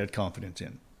when he had confidence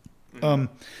in.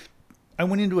 Mm-hmm. I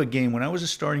went into a game, when I was a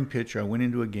starting pitcher, I went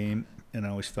into a game and I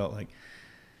always felt like,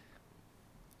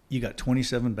 you got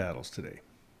 27 battles today.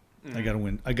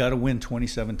 Mm-hmm. I got to win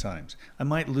 27 times. I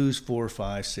might lose 4,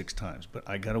 5, 6 times, but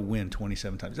I got to win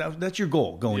 27 times. That's your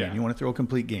goal going in. You want to throw a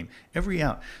complete game every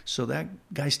out. So that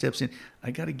guy steps in. I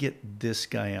got to get this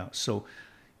guy out. So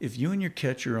if you and your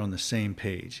catcher are on the same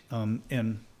page,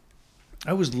 and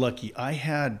I was lucky. I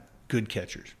had good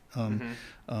catchers.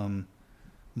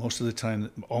 Most of the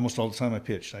time, almost all the time I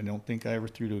pitched. I don't think I ever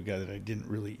threw to a guy that I didn't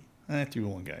really. I threw to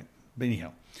one guy, but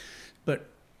anyhow,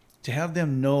 to have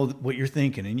them know what you're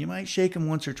thinking, and you might shake them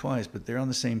once or twice, but they're on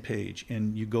the same page,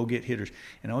 and you go get hitters.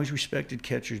 And I always respected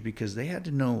catchers because they had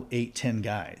to know 8, 10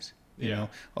 guys. All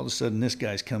of a sudden this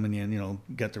guy's coming in,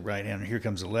 got the right hand, and here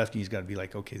comes the lefty. He's got to be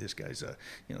like, okay, this guy's,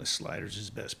 his slider's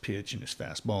his best pitch, and his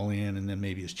fastball in, and then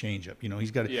maybe his changeup. He's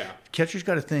got to. Catcher's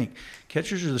got to think.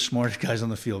 Catchers are the smartest guys on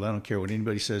the field. I don't care what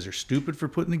anybody says. They're stupid for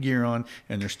putting the gear on,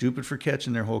 and they're stupid for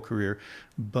catching their whole career,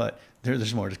 but they're the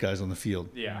smartest guys on the field.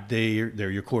 Yeah,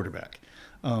 they're your quarterback.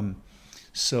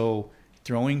 So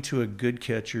throwing to a good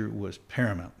catcher was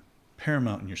paramount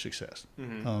in your success.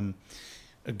 Mm-hmm.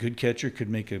 A good catcher could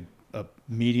make a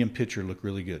medium pitcher look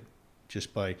really good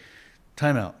just by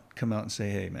timeout. Come out and say,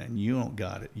 hey, man, you don't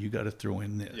got it. You got to throw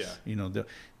in this. Yeah.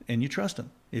 And you trust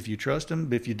them. If you trust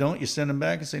them, if you don't, you send them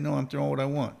back and say, no, I'm throwing what I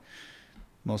want.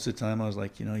 Most of the time I was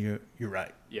like, you're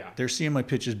right. Yeah. They're seeing my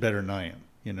pitches better than I am.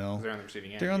 They're on the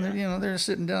receiving end. They're on they're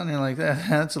sitting down there like that.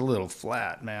 That's a little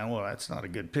flat, man. Well, that's not a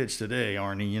good pitch today,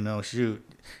 Arnie. Shoot,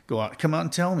 go out, come out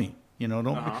and tell me.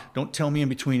 Don't tell me in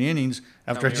between innings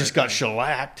after I just got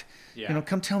shellacked. Yeah.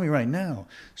 Come tell me right now.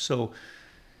 So,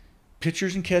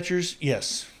 pitchers and catchers,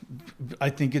 yes, I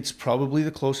think it's probably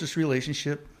the closest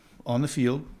relationship on the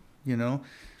field.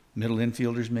 Middle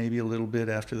infielders maybe a little bit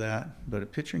after that, but a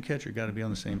pitcher and catcher got to be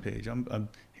on the same page. Here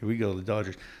we go, the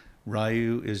Dodgers.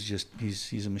 Ryu is just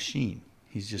he's a machine.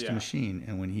 He's just a Yeah. machine.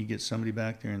 And when he gets somebody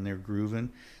back there and they're grooving,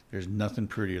 there's nothing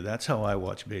prettier. That's how I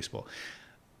watch baseball.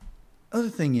 Other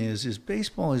thing is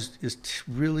baseball is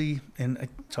really, and I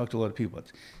talk to a lot of people,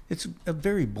 it's a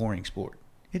very boring sport.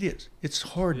 It is. It's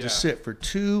hard Yeah. to sit for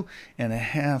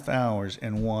 2.5 hours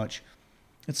and watch.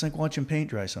 It's like watching paint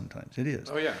dry sometimes. It is.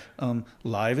 Oh yeah.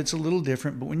 Live, it's a little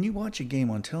different, but when you watch a game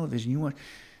on television,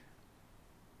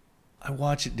 I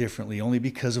watch it differently, only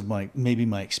because of my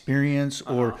experience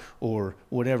or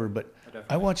whatever. But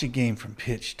I watch a game from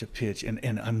pitch to pitch,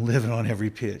 and I'm living on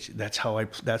every pitch. That's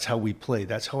how we play.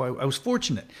 That's how I was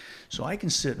fortunate, so I can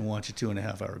sit and watch a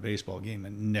 2.5 hour baseball game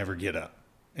and never get up,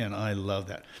 and I love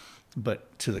that.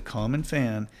 But to the common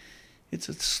fan, it's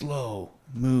a slow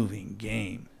moving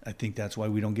game. I think that's why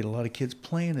we don't get a lot of kids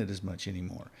playing it as much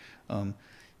anymore.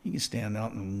 You can stand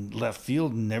out in left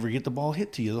field and never get the ball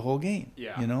hit to you the whole game.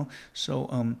 Yeah. You know? So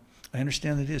I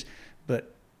understand that it is.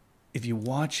 But if you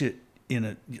watch it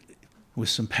with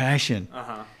some passion,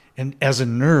 and as a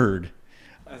nerd,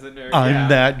 I'm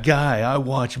that guy. I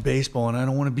watch baseball and I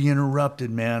don't want to be interrupted,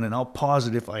 man. And I'll pause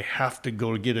it if I have to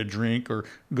go to get a drink or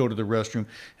go to the restroom,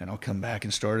 and I'll come back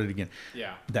and start it again.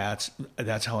 Yeah. That's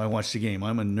how I watch the game.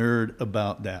 I'm a nerd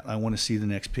about that. I want to see the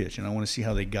next pitch, and I want to see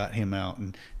how they got him out.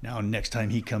 And now next time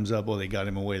he comes up, they got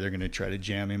him away. They're going to try to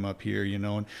jam him up here,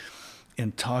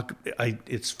 and talk.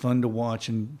 It's fun to watch,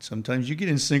 and sometimes you get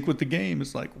in sync with the game.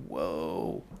 It's like,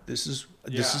 whoa, this is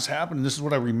happening. This is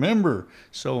what I remember.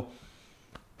 So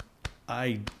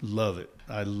I love it.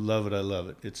 I love it. I love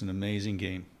it. It's an amazing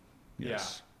game.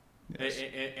 Yes. Yeah. Yes.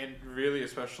 And really,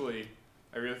 especially,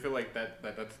 I really feel like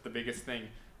that's the biggest thing.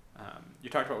 You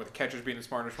talked about with catchers being the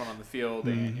smartest one on the field,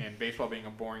 and baseball being a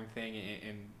boring thing.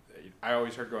 And I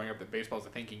always heard growing up that baseball is a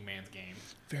thinking man's game.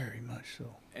 Very much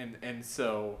so. And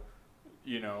so,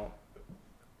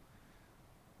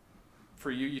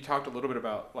 for you talked a little bit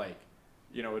about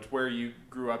it's where you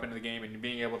grew up into the game and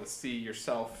being able to see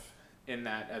yourself in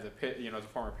that as as a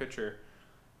former pitcher.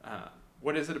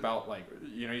 What is it about,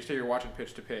 you say you're watching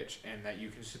pitch to pitch and that you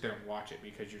can sit there and watch it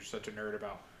because you're such a nerd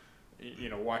about,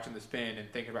 watching the spin and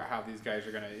thinking about how these guys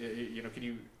are going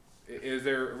to, is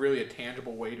there really a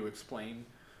tangible way to explain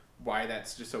why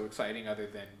that's just so exciting other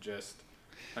than just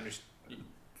understand?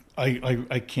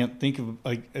 I can't think of,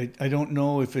 I don't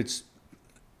know if it's,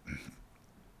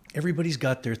 everybody's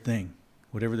got their thing,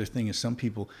 whatever their thing is. Some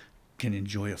people can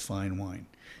enjoy a fine wine.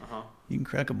 You can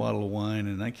crack a bottle of wine,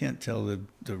 and I can't tell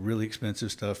the really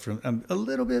expensive stuff from a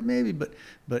little bit maybe, but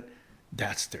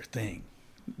that's their thing.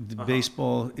 The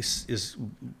baseball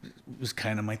was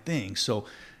kind of my thing. So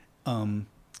to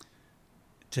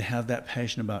have that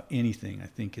passion about anything, I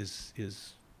think is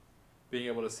being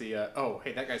able to see,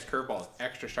 hey, that guy's curveball is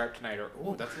extra sharp tonight, or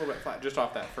that's a little bit flat, just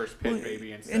off that first pitch,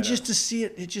 maybe. And just to see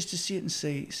it, and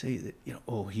say that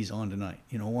he's on tonight.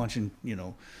 Watching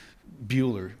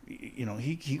Bueller,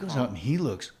 he goes out and he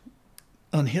looks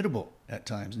unhittable at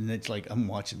times, and it's like, I'm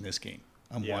watching this game.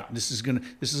 This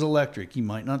is electric. He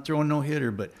might not throw a no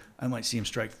hitter, but I might see him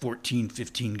strike 14,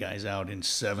 15 guys out in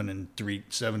 7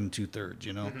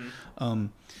 2/3.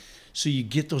 So you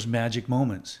get those magic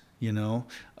moments, where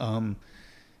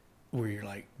you're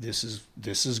like, this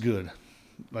is good.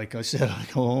 Like I said, I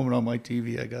go home and on my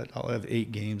TV, I'll have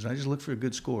 8 games. And I just look for a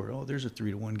good score. Oh, there's a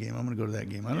 3-1 game. I'm going to go to that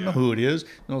game. I don't know who it is.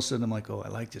 And all of a sudden I'm like, I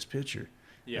like this pitcher.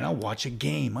 Yeah. And I'll watch a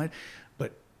game.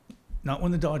 But not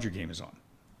when the Dodger game is on.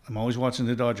 I'm always watching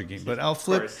the Dodger game. But I'll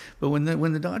flip. But when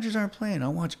the Dodgers aren't playing,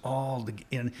 I'll watch all the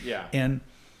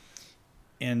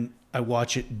and I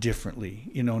watch it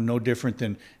differently. No different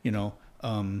than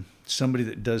somebody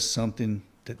that does something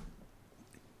that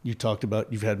you talked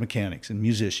about. You've had mechanics and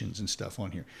musicians and stuff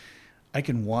on here. I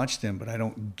can watch them, but I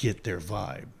don't get their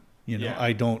vibe.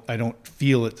 I don't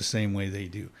feel it the same way they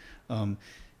do. And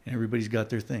everybody's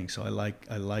got their thing, so I like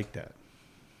that.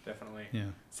 Definitely. Yeah.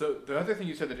 So the other thing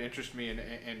you said that interests me,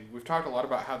 and we've talked a lot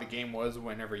about how the game was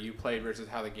whenever you played versus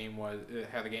how the game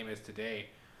is today,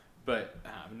 but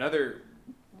another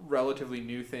relatively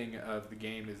new thing of the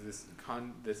game is this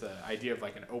idea of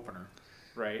like an opener,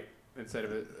 right, instead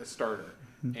of a starter.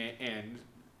 Mm-hmm. And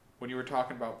when you were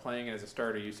talking about playing as a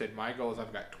starter, you said, my goal is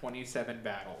I've got 27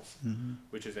 battles,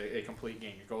 which is a complete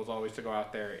game. Your goal is always to go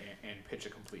out there and pitch a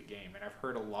complete game. And I've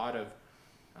heard a lot of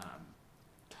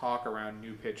talk around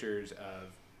new pitchers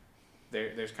of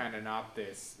there's kind of not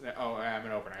this, I'm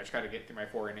an opener. I just got to get through my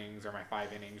 4 innings or my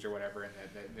 5 innings or whatever, and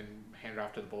then hand it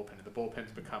off to the bullpen. And the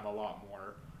bullpen's become a lot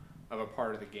more of a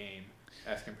part of the game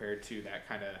as compared to that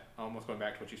kind of, almost going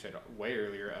back to what you said way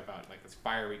earlier about like this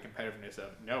fiery competitiveness of,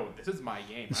 no, this is my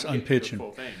game. I'm getting to the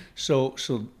full thing. So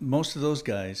most of those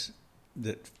guys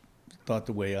that thought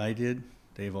the way I did,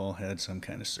 They've all had some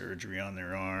kind of surgery on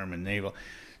their arm, and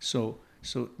so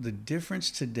the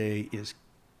difference today is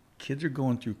kids are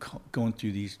going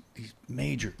through these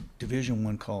major Division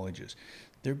I colleges.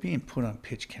 They're being put on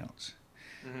pitch counts.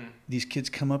 Mm-hmm. These kids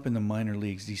come up in the minor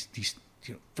leagues. These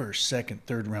first, second,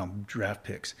 third round draft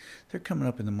picks. They're coming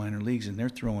up in the minor leagues and they're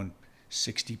throwing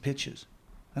 60 pitches.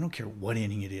 I don't care what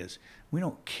inning it is. We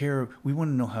don't care. We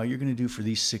want to know how you're going to do for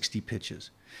these 60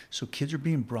 pitches. So kids are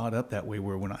being brought up that way,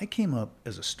 where when I came up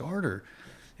as a starter,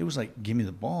 it was like, give me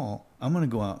the ball. I'm going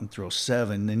to go out and throw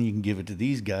 7. Then you can give it to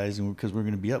these guys, and because we're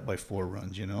going to be up by 4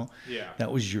 runs, Yeah.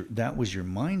 That was your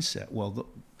mindset. Well,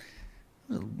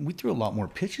 we threw a lot more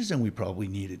pitches than we probably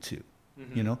needed to.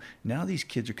 Mm-hmm. Now these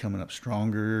kids are coming up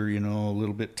stronger, a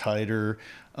little bit tighter,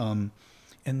 and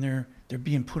they're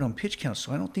being put on pitch counts.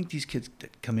 So I don't think these kids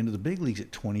that come into the big leagues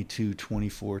at 22,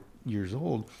 24 years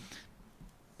old,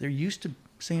 they're used to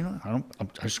saying, I'm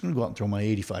just going to go out and throw my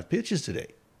 85 pitches today.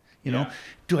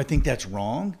 Do I think that's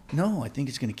wrong? No, I think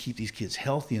it's going to keep these kids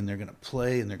healthy, and they're going to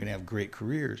play, and they're going to have great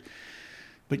careers.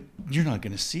 But you're not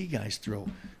going to see guys throw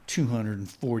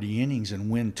 240 innings and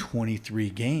win 23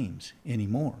 games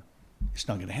anymore. It's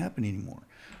not going to happen anymore.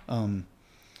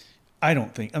 I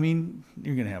don't think. I mean,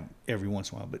 you're going to have every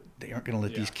once in a while, but they aren't going to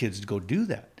let these kids go do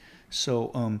that.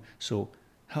 So,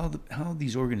 how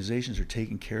these organizations are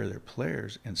taking care of their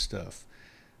players and stuff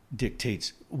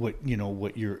dictates what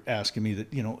you're asking me.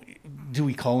 That do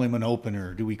we call him an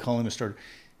opener? Do we call him a starter?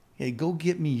 Hey, go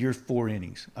get me your 4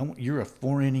 innings. You're a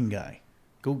 4-inning guy.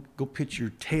 Go pitch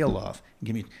your tail off and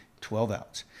give me 12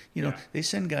 outs. They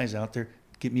send guys out there,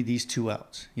 get me these 2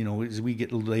 outs, as we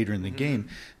get later in the game.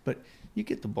 But you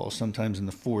get the ball sometimes in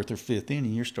the 4th or 5th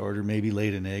inning, your starter maybe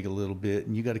laid an egg a little bit,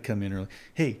 and you got to come in early.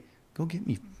 Hey, go get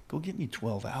me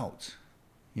 12 outs,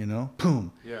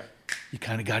 boom. Yeah. You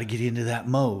kind of got to get into that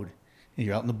mode. And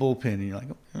you're out in the bullpen, and you're like,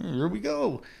 here we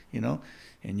go,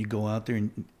 and you go out there,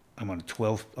 and I'm on a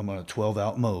 12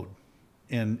 out mode.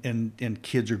 And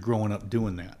kids are growing up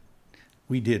doing that.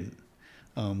 We didn't.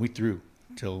 We threw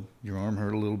till your arm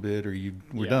hurt a little bit, or you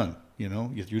were done.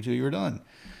 You threw till you were done.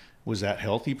 Was that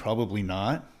healthy? Probably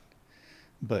not.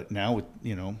 But now with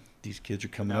these kids are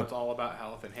coming now up. It's all about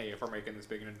health, and hey, if we're making this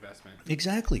big an investment.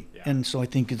 Exactly. Yeah. And so I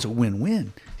think it's a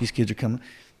win-win. These kids are coming.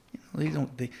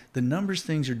 The numbers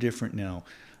things are different now.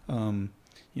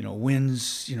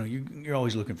 Wins. You're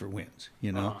always looking for wins.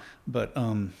 But.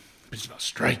 It's about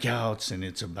strikeouts, and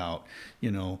it's about,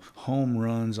 home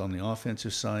runs on the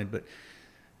offensive side. But,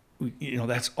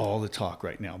 that's all the talk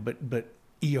right now. But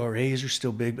ERAs are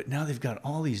still big. But now they've got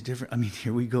all these different. I mean,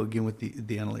 here we go again with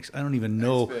the analytics. I don't even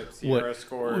know what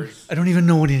scores. I don't even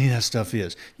know what any of that stuff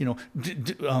is.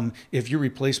 If your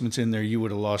replacement's in there, you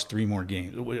would have lost 3 more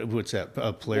games. What's that?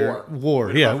 WAR.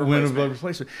 Win above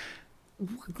replacement.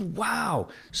 Wow.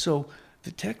 So.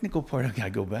 The technical part, I got to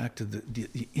go back to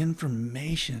the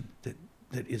information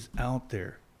that is out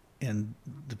there, and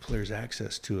the player's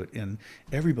access to it, and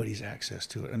everybody's access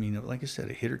to it. I mean, like I said,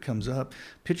 a hitter comes up,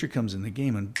 pitcher comes in the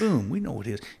game, and boom, we know what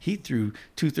it is. He threw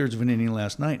 2/3 of an inning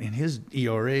last night, and his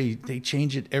ERA, they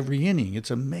change it every inning. It's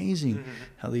amazing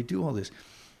how they do all this.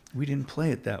 We didn't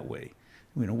play it that way.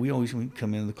 We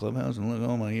come into the clubhouse and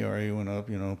look, my ERA went up,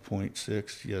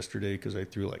 0.6 yesterday because I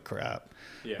threw like crap.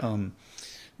 Yeah.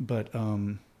 But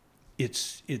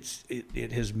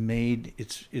it has made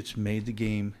the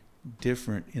game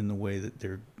different in the way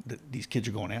that these kids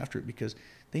are going after it, because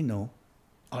they know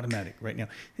automatic right now.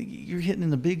 You're hitting in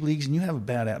the big leagues and you have a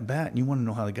bad at bat and you want to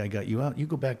know how the guy got you out. You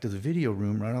go back to the video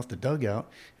room right off the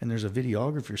dugout, and there's a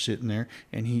videographer sitting there,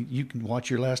 and you can watch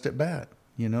your last at bat,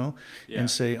 and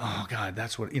say, oh God,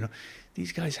 that's what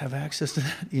These guys have access to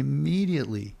that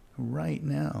immediately right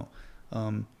now.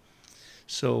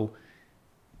 So.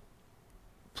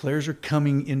 Players are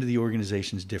coming into the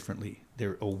organizations differently.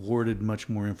 They're awarded much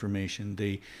more information.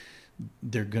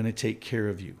 They're going to take care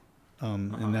of you,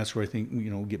 and that's where I think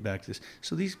we'll get back to this.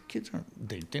 So these kids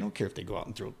they don't care if they go out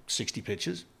and throw 60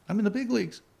 pitches. I'm in the big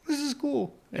leagues. This is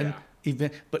cool. And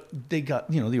but they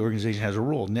got the organization has a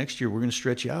role. Next year we're going to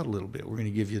stretch you out a little bit. We're going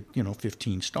to give you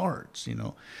 15 starts.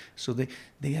 So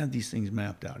they have these things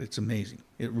mapped out. It's amazing.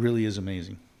 It really is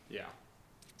amazing. Yeah.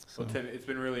 So. Well, Tim, it's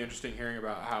been really interesting hearing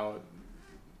about how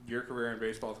your career in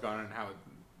baseball has gone, and how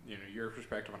your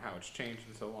perspective on how it's changed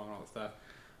and so long and all that stuff.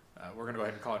 We're going to go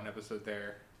ahead and call it an episode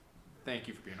there. Thank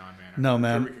you for being on, man. No,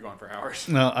 man. Sure we could go on for hours.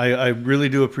 No, I really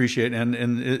do appreciate it, and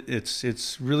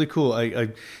it's really cool.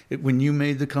 When you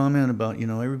made the comment about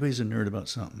everybody's a nerd about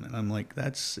something, and I'm like,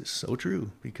 that's so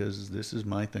true, because this is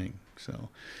my thing. So,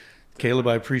 Caleb,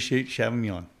 I appreciate you having me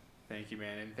on. Thank you,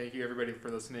 man, and thank you everybody for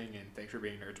listening, and thanks for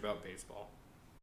being nerds about baseball.